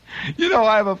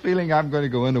have a feeling I'm going to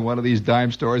go into one of these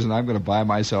dime stores and I'm going to buy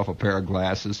myself a pair of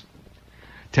glasses.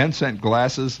 10-cent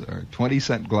glasses or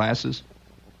 20-cent glasses.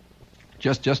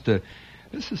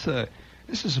 This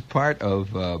is a part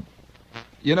of,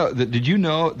 did you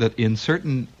know that in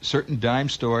certain dime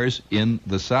stores in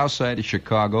the south side of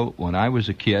Chicago when I was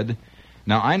a kid,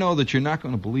 now I know that you're not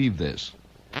going to believe this,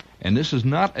 and this is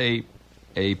not a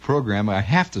program, I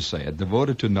have to say it,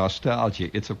 devoted to nostalgia.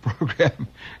 It's a program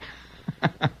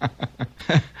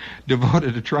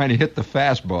devoted to trying to hit the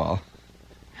fastball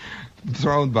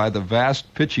thrown by the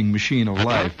vast pitching machine of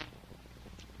life,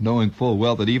 knowing full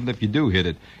well that even if you do hit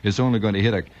it, it's only going to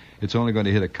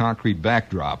hit a concrete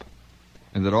backdrop,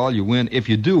 and that all you win, if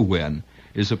you do win,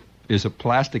 is a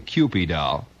plastic Cupid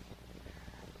doll.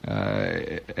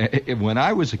 When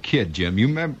I was a kid, Jim, you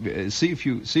remember? See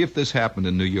if this happened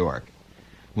in New York.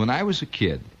 When I was a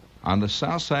kid, on the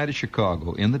south side of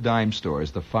Chicago, in the dime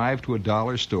stores, the $5 to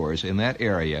 $1 stores in that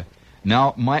area.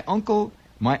 Now, my uncle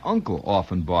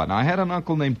often bought. And I had an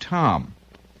uncle named Tom,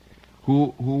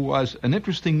 who was an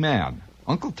interesting man.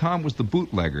 Uncle Tom was the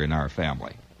bootlegger in our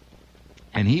family,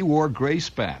 and he wore gray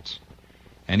spats,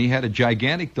 and he had a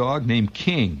gigantic dog named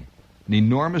King, an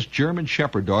enormous German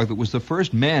Shepherd dog that was the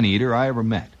first man-eater I ever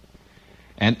met.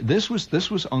 And this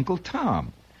was Uncle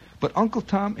Tom. But Uncle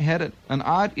Tom had an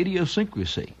odd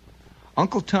idiosyncrasy.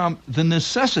 Uncle Tom, the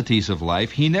necessities of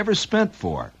life he never spent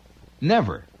for.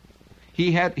 Never.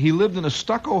 He lived in a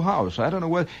stucco house. I don't know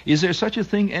what. Is there such a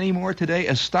thing anymore today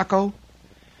as stucco?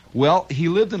 Well, he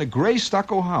lived in a gray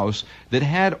stucco house that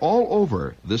had all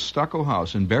over this stucco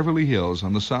house in Beverly Hills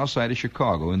on the south side of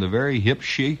Chicago in the very hip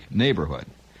chic neighborhood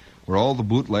where all the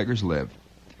bootleggers lived.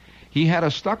 He had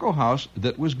a stucco house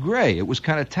that was gray. It was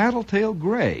kind of tattletale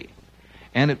gray.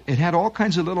 And it had all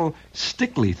kinds of little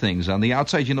stickly things on the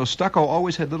outside. You know, stucco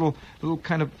always had little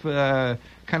kind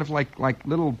of like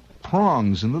little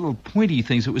prongs and little pointy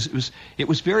things. It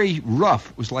was very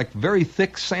rough. It was like very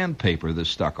thick sandpaper, this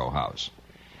stucco house.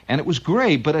 And it was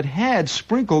gray, but it had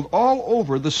sprinkled all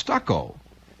over the stucco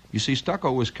You see,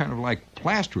 stucco was kind of like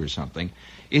plaster or something.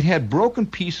 It had broken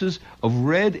pieces of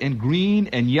red and green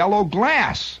and yellow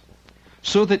glass,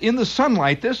 so that in the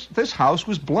sunlight, this house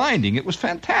was blinding. It was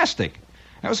fantastic.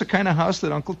 That was the kind of house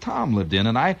that Uncle Tom lived in.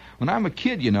 And when I'm a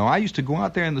kid, I used to go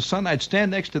out there in the sun. I'd stand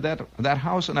next to that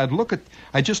house, and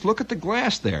I'd just look at the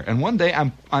glass there. And one day,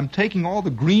 I'm taking all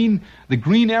the green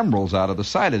emeralds out of the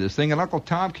side of this thing, and Uncle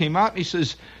Tom came out and he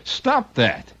says, "Stop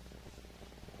that."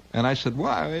 And I said,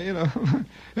 "Why?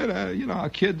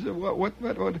 Kids, what?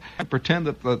 I pretend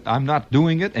that I'm not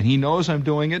doing it, and he knows I'm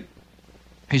doing it."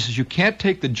 He says, "You can't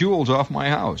take the jewels off my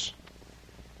house."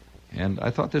 And I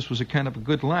thought this was a kind of a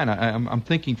good line. I'm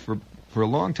thinking for a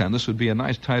long time this would be a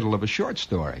nice title of a short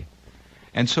story.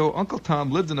 And so Uncle Tom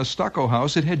lived in a stucco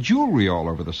house. It had jewelry all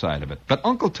over the side of it. But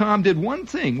Uncle Tom did one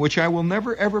thing which I will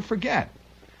never, ever forget.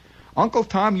 Uncle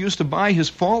Tom used to buy his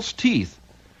false teeth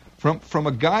from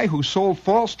a guy who sold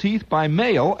false teeth by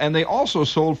mail, and they also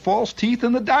sold false teeth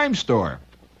in the dime store.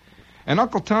 And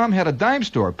Uncle Tom had a dime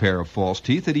store pair of false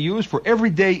teeth that he used for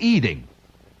everyday eating.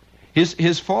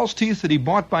 His false teeth that he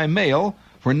bought by mail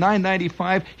for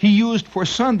 $9.95, he used for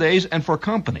Sundays and for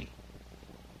company.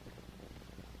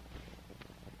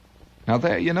 Now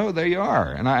there you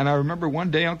are. And I remember one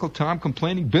day Uncle Tom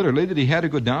complaining bitterly that he had to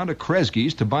go down to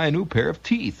Kresge's to buy a new pair of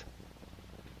teeth.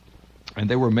 And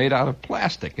they were made out of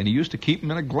plastic, and he used to keep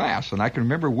them in a glass. And I can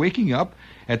remember waking up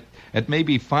at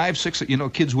maybe 5, 6,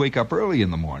 kids wake up early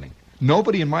in the morning.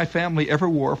 Nobody in my family ever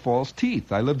wore false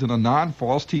teeth. I lived in a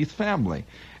non-false teeth family.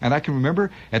 And I can remember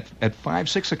at 5,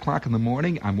 6 o'clock in the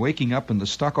morning, I'm waking up in the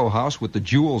stucco house with the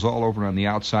jewels all over on the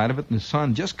outside of it, and the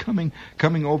sun just coming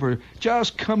over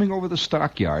the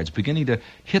stockyards, beginning to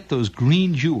hit those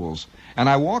green jewels. And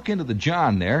I walk into the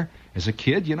John there as a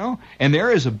kid, and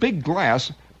there is a big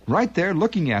glass right there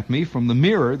looking at me from the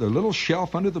mirror, the little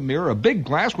shelf under the mirror, a big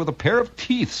glass with a pair of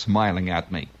teeth smiling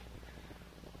at me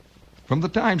from the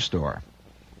dime store.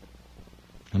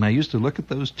 And I used to look at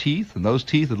those teeth, and those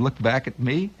teeth would look back at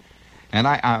me. And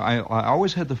I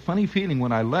always had the funny feeling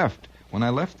when I left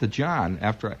the John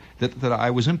that I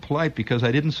was impolite because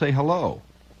I didn't say hello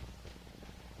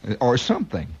or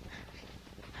something.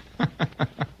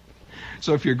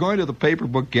 So if you're going to the paper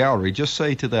book gallery, just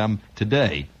say to them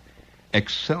today,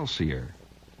 "Excelsior,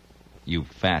 you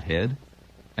fathead,"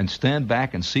 and stand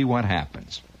back and see what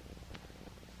happens.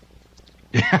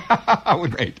 I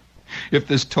would rate. If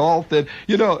this tall, thin,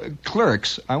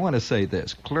 clerks, I want to say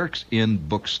this, clerks in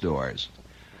bookstores,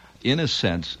 in a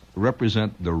sense,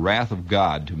 represent the wrath of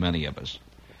God to many of us.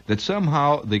 That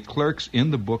somehow the clerks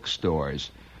in the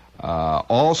bookstores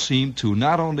all seem to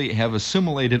not only have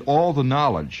assimilated all the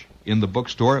knowledge in the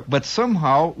bookstore, but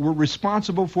somehow were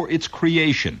responsible for its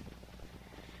creation.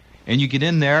 And you get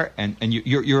in there, and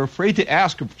you're afraid to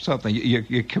ask them for something.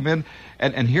 You come in,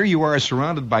 and here you are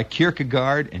surrounded by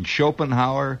Kierkegaard and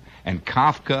Schopenhauer and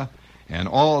Kafka and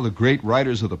all the great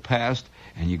writers of the past,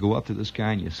 and you go up to this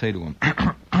guy and you say to him,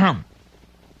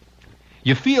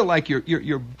 you feel like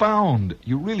you're bound,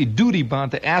 you're really duty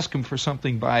bound to ask him for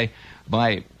something by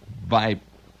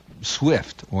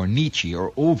Swift or Nietzsche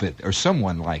or Ovid or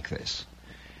someone like this.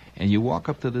 And you walk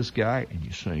up to this guy and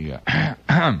you say,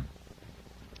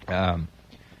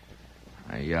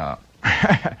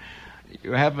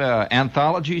 you have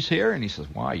anthologies here? And he says,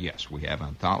 "Why, yes, we have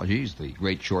anthologies, the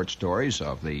great short stories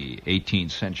of the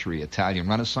 18th century Italian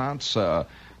Renaissance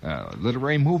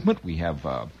literary movement. We have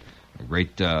a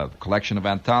great collection of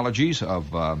anthologies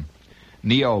of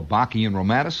neo-Bachian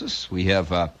romanticists. We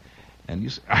have," and you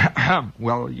say,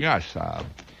 "Well, yes,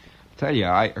 tell you,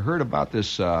 I heard about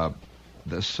this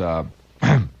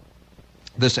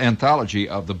this anthology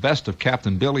of the best of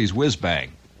Captain Billy's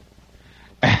whiz-bang."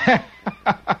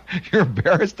 You're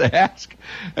embarrassed to ask,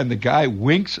 and the guy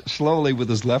winks slowly with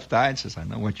his left eye and says, "I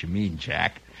know what you mean,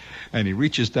 Jack." And he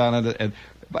reaches down under, and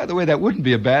by the way, that wouldn't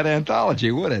be a bad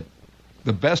anthology, would it?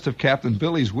 The best of Captain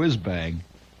Billy's whiz-bang.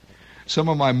 Some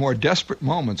of my more desperate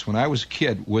moments when I was a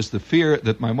kid was the fear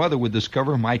that my mother would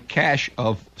discover my cache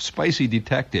of spicy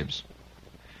detectives.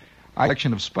 A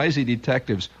collection of spicy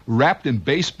detectives wrapped in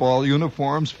baseball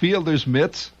uniforms, fielder's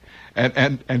mitts,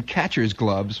 and catcher's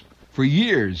gloves for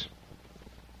years.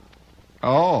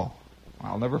 Oh,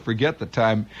 I'll never forget the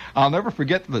time. I'll never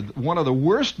forget one of the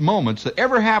worst moments that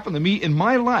ever happened to me in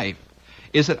my life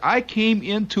is that I came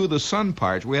into the sun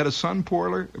porch. We had a sun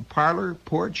parlor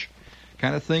porch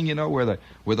kind of thing,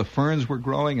 where the ferns were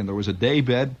growing, and there was a day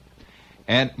bed.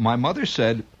 And my mother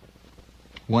said,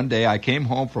 one day I came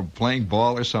home from playing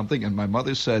ball or something, and my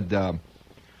mother said,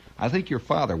 "I think your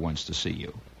father wants to see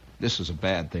you." This is a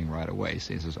bad thing right away.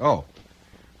 She says, "Oh,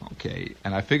 Okay,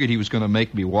 and I figured he was going to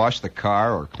make me wash the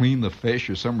car or clean the fish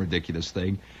or some ridiculous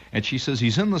thing. And she says,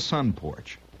 he's in the sun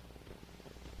porch.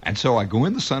 And so I go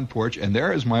in the sun porch, and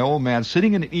there is my old man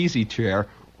sitting in an easy chair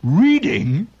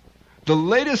reading the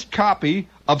latest copy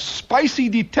of Spicy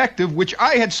Detective, which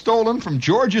I had stolen from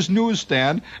George's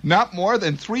newsstand not more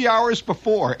than 3 hours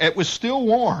before. It was still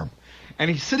warm, and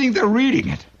he's sitting there reading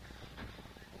it.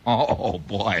 Oh,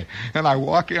 boy. And I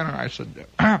walk in, and I said,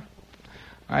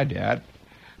 hi, Dad.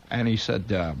 And he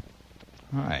said,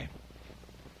 hi.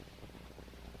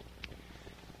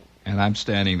 And I'm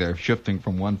standing there shifting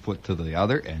from one foot to the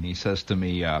other, and he says to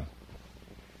me, you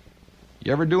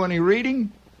ever do any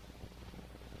reading?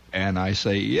 And I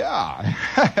say, yeah,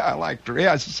 I like to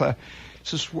read. He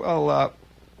says, well,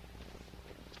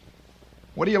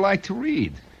 what do you like to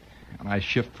read? And I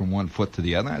shift from one foot to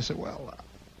the other. And I said, well,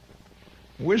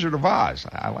 Wizard of Oz.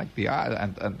 I like the Oz,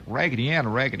 and Raggedy Ann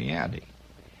and Raggedy Andy.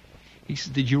 He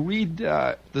said, did you read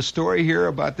the story here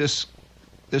about this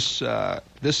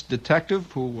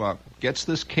detective who gets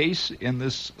this case in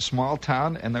this small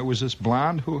town, and there was this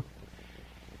blonde who...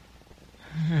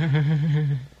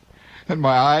 And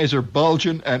my eyes are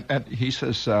bulging, and he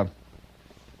says, go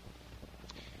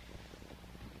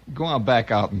on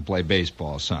back out and play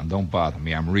baseball, son. Don't bother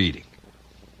me. I'm reading.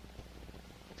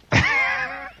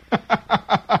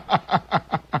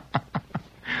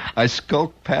 I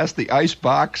skulked past the ice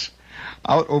box,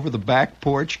 out over the back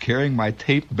porch, carrying my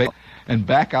tape and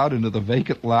back out into the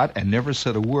vacant lot, and never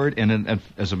said a word. And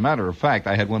as a matter of fact,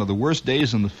 I had one of the worst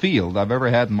days in the field I've ever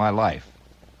had in my life.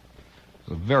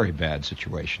 It was a very bad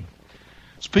situation.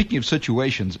 Speaking of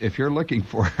situations, if you're looking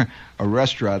for a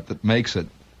restaurant that makes it,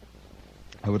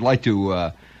 I would like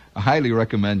to highly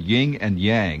recommend Yin and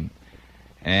Yang.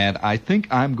 And I think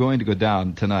I'm going to go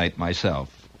down tonight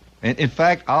myself. And in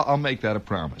fact, I'll make that a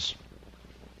promise.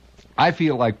 I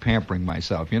feel like pampering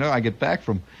myself. You know, I get back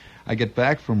from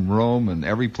Rome and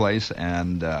every place,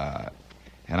 and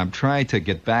I'm trying to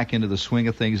get back into the swing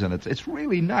of things, and it's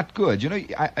really not good. You know,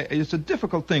 it's a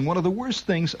difficult thing. One of the worst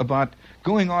things about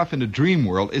going off into dream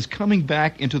world is coming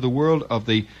back into the world of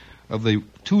the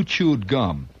too chewed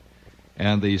gum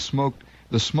and the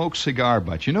smoked cigar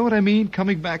butt. You know what I mean?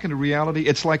 Coming back into reality.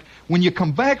 It's like when you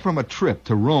come back from a trip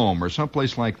to Rome or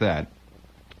someplace like that,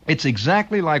 it's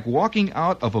exactly like walking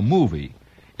out of a movie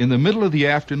in the middle of the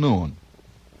afternoon.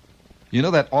 You know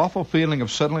that awful feeling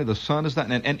of suddenly the sun is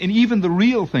down, and even the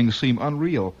real things seem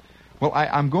unreal. Well,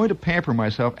 I'm going to pamper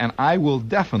myself, and I will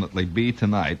definitely be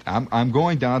tonight. I'm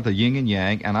going down to Yin and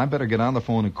Yang, and I better get on the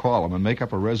phone and call them and make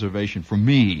up a reservation for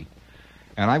me.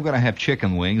 And I'm going to have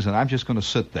chicken wings, and I'm just going to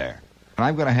sit there. And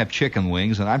I'm going to have chicken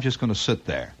wings, and I'm just going to sit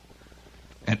there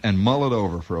and mull it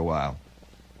over for a while.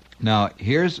 Now,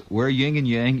 here's where Yin and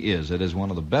Yang is. It is one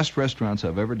of the best restaurants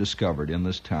I've ever discovered in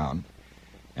this town.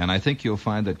 And I think you'll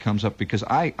find that comes up because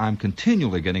I'm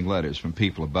continually getting letters from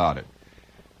people about it,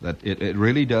 that it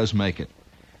really does make it.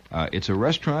 It's a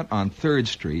restaurant on 3rd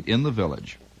Street in the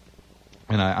Village.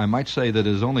 And I might say that it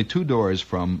is only 2 doors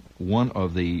from one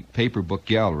of the paper book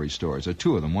gallery stores. There are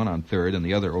 2 of them, one on 3rd and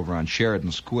the other over on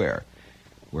Sheridan Square,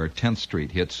 where 10th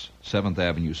Street hits 7th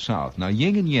Avenue South. Now,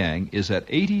 Yin and Yang is at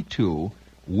 82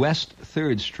 West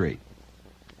 3rd Street.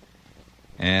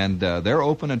 And they're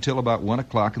open until about 1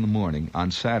 o'clock in the morning on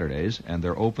Saturdays, and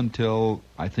they're open till,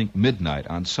 I think, midnight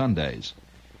on Sundays.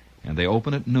 And they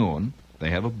open at noon. They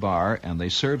have a bar, and they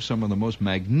serve some of the most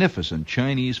magnificent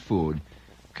Chinese food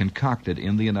concocted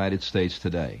in the United States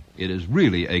today. It is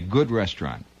really a good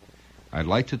restaurant. I'd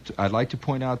like to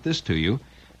point out this to you.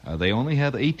 They only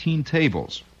have 18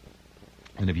 tables.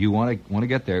 And if you want to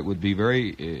get there, it would be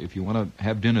if you want to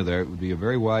have dinner there, it would be a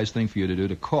very wise thing for you to do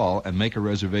to call and make a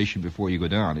reservation before you go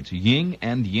down. It's Yin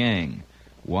and Yang,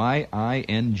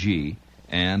 Y-I-N-G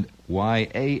and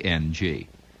Y-A-N-G,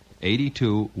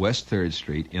 82 West 3rd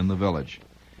Street in the Village.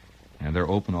 And they're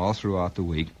open all throughout the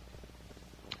week.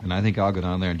 And I think I'll go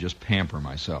down there and just pamper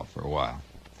myself for a while.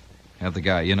 Have the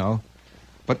guy, you know.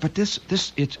 But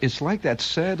it's like that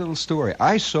sad little story.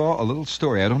 I saw a little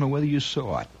story. I don't know whether you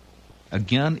saw it.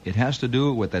 Again, it has to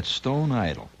do with that stone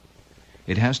idol.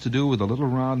 It has to do with a little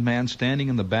round man standing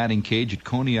in the batting cage at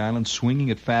Coney Island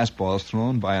swinging at fastballs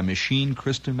thrown by a machine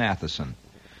Krista Matheson,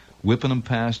 whipping them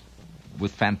past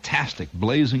with fantastic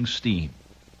blazing steam.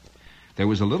 There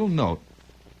was a little note.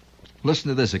 Listen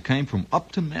to this. It came from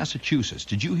Upton, Massachusetts.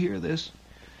 Did you hear this?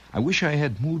 I wish I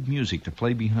had mood music to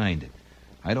play behind it.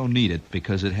 I don't need it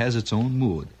because it has its own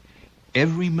mood.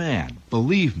 Every man,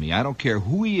 believe me, I don't care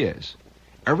who he is,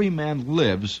 every man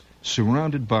lives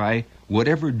surrounded by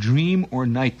whatever dream or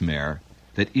nightmare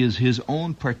that is his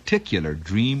own particular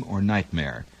dream or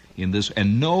nightmare. in this,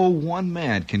 and no one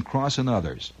man can cross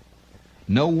another's.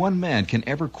 No one man can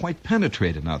ever quite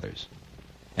penetrate another's.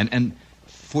 And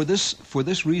for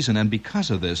this reason, and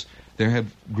because of this, there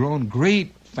have grown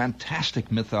great,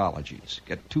 fantastic mythologies.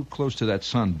 Get too close to that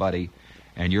sun, buddy,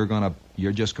 and you're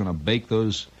just gonna bake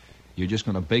those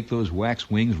wax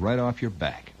wings right off your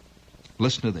back.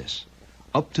 Listen to this.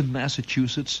 Upton,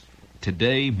 Massachusetts,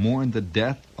 today mourned the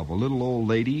death of a little old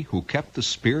lady who kept the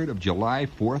spirit of July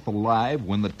 4th alive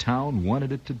when the town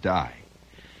wanted it to die.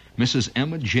 Mrs.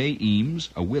 Emma J. Eames,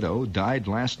 a widow, died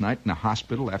last night in a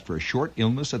hospital after a short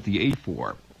illness at the age of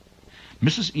 4.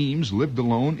 Mrs. Eames lived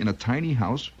alone in a tiny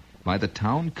house by the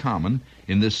town common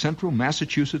in this central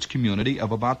Massachusetts community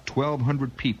of about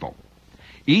 1,200 people.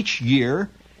 Each year,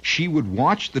 she would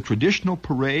watch the traditional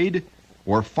parade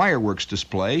or fireworks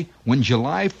display when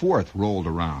July 4th rolled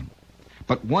around.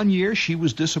 But one year she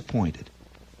was disappointed.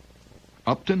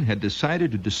 Upton had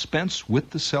decided to dispense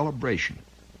with the celebration.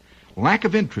 Lack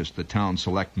of interest, the town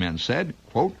select men said.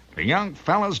 Quote, "The young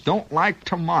fellas don't like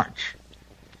to march,"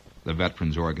 the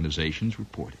veterans organizations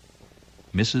reported.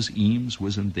 Mrs. Eames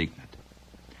was indignant.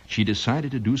 She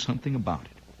decided to do something about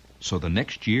it. So the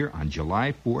next year, on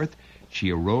July 4th,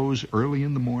 she arose early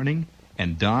in the morning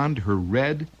and donned her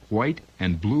red, white,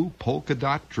 and blue polka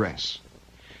dot dress.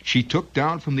 She took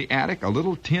down from the attic a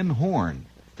little tin horn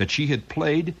that she had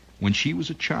played when she was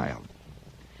a child.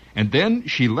 And then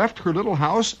she left her little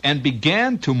house and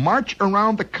began to march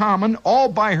around the common all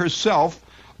by herself,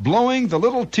 blowing the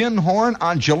little tin horn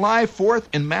on July 4th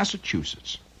in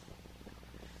Massachusetts.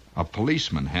 A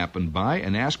policeman happened by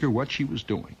and asked her what she was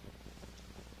doing.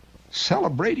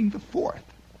 "Celebrating the 4th,"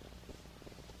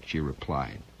 she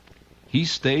replied. He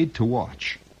stayed to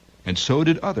watch, and so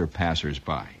did other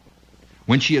passers-by.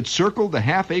 When she had circled the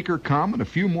half-acre common a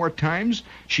few more times,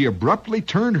 she abruptly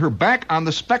turned her back on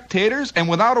the spectators and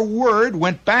without a word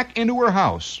went back into her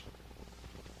house.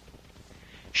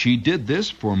 She did this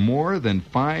for more than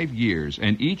 5 years,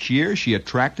 and each year she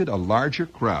attracted a larger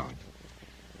crowd.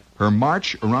 Her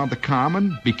march around the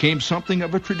common became something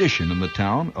of a tradition in the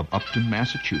town of Upton,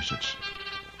 Massachusetts.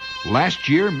 Last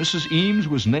year, Mrs. Eames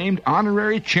was named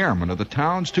honorary chairman of the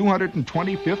town's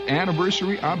 225th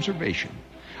anniversary observation.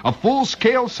 A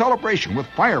full-scale celebration with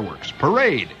fireworks,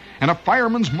 parade, and a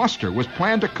fireman's muster was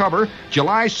planned to cover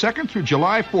July 2nd through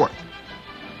July 4th.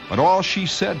 But all she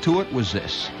said to it was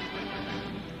this: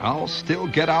 "I'll still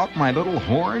get out my little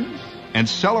horn and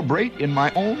celebrate in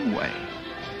my own way."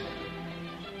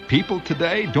 People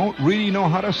today don't really know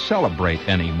how to celebrate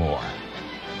anymore.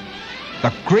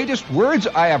 The greatest words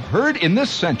I have heard in this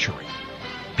century.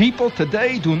 People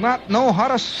today do not know how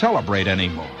to celebrate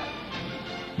anymore.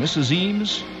 Mrs.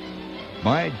 Eames,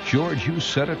 by George, you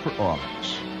said it for all of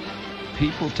us.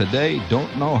 People today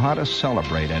don't know how to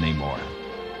celebrate anymore.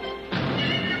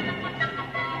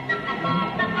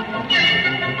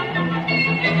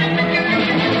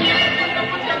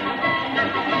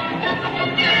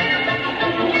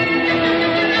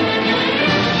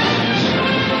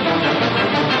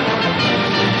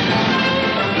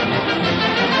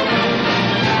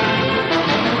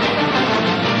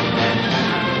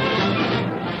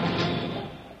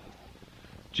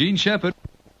 Gene Shepard.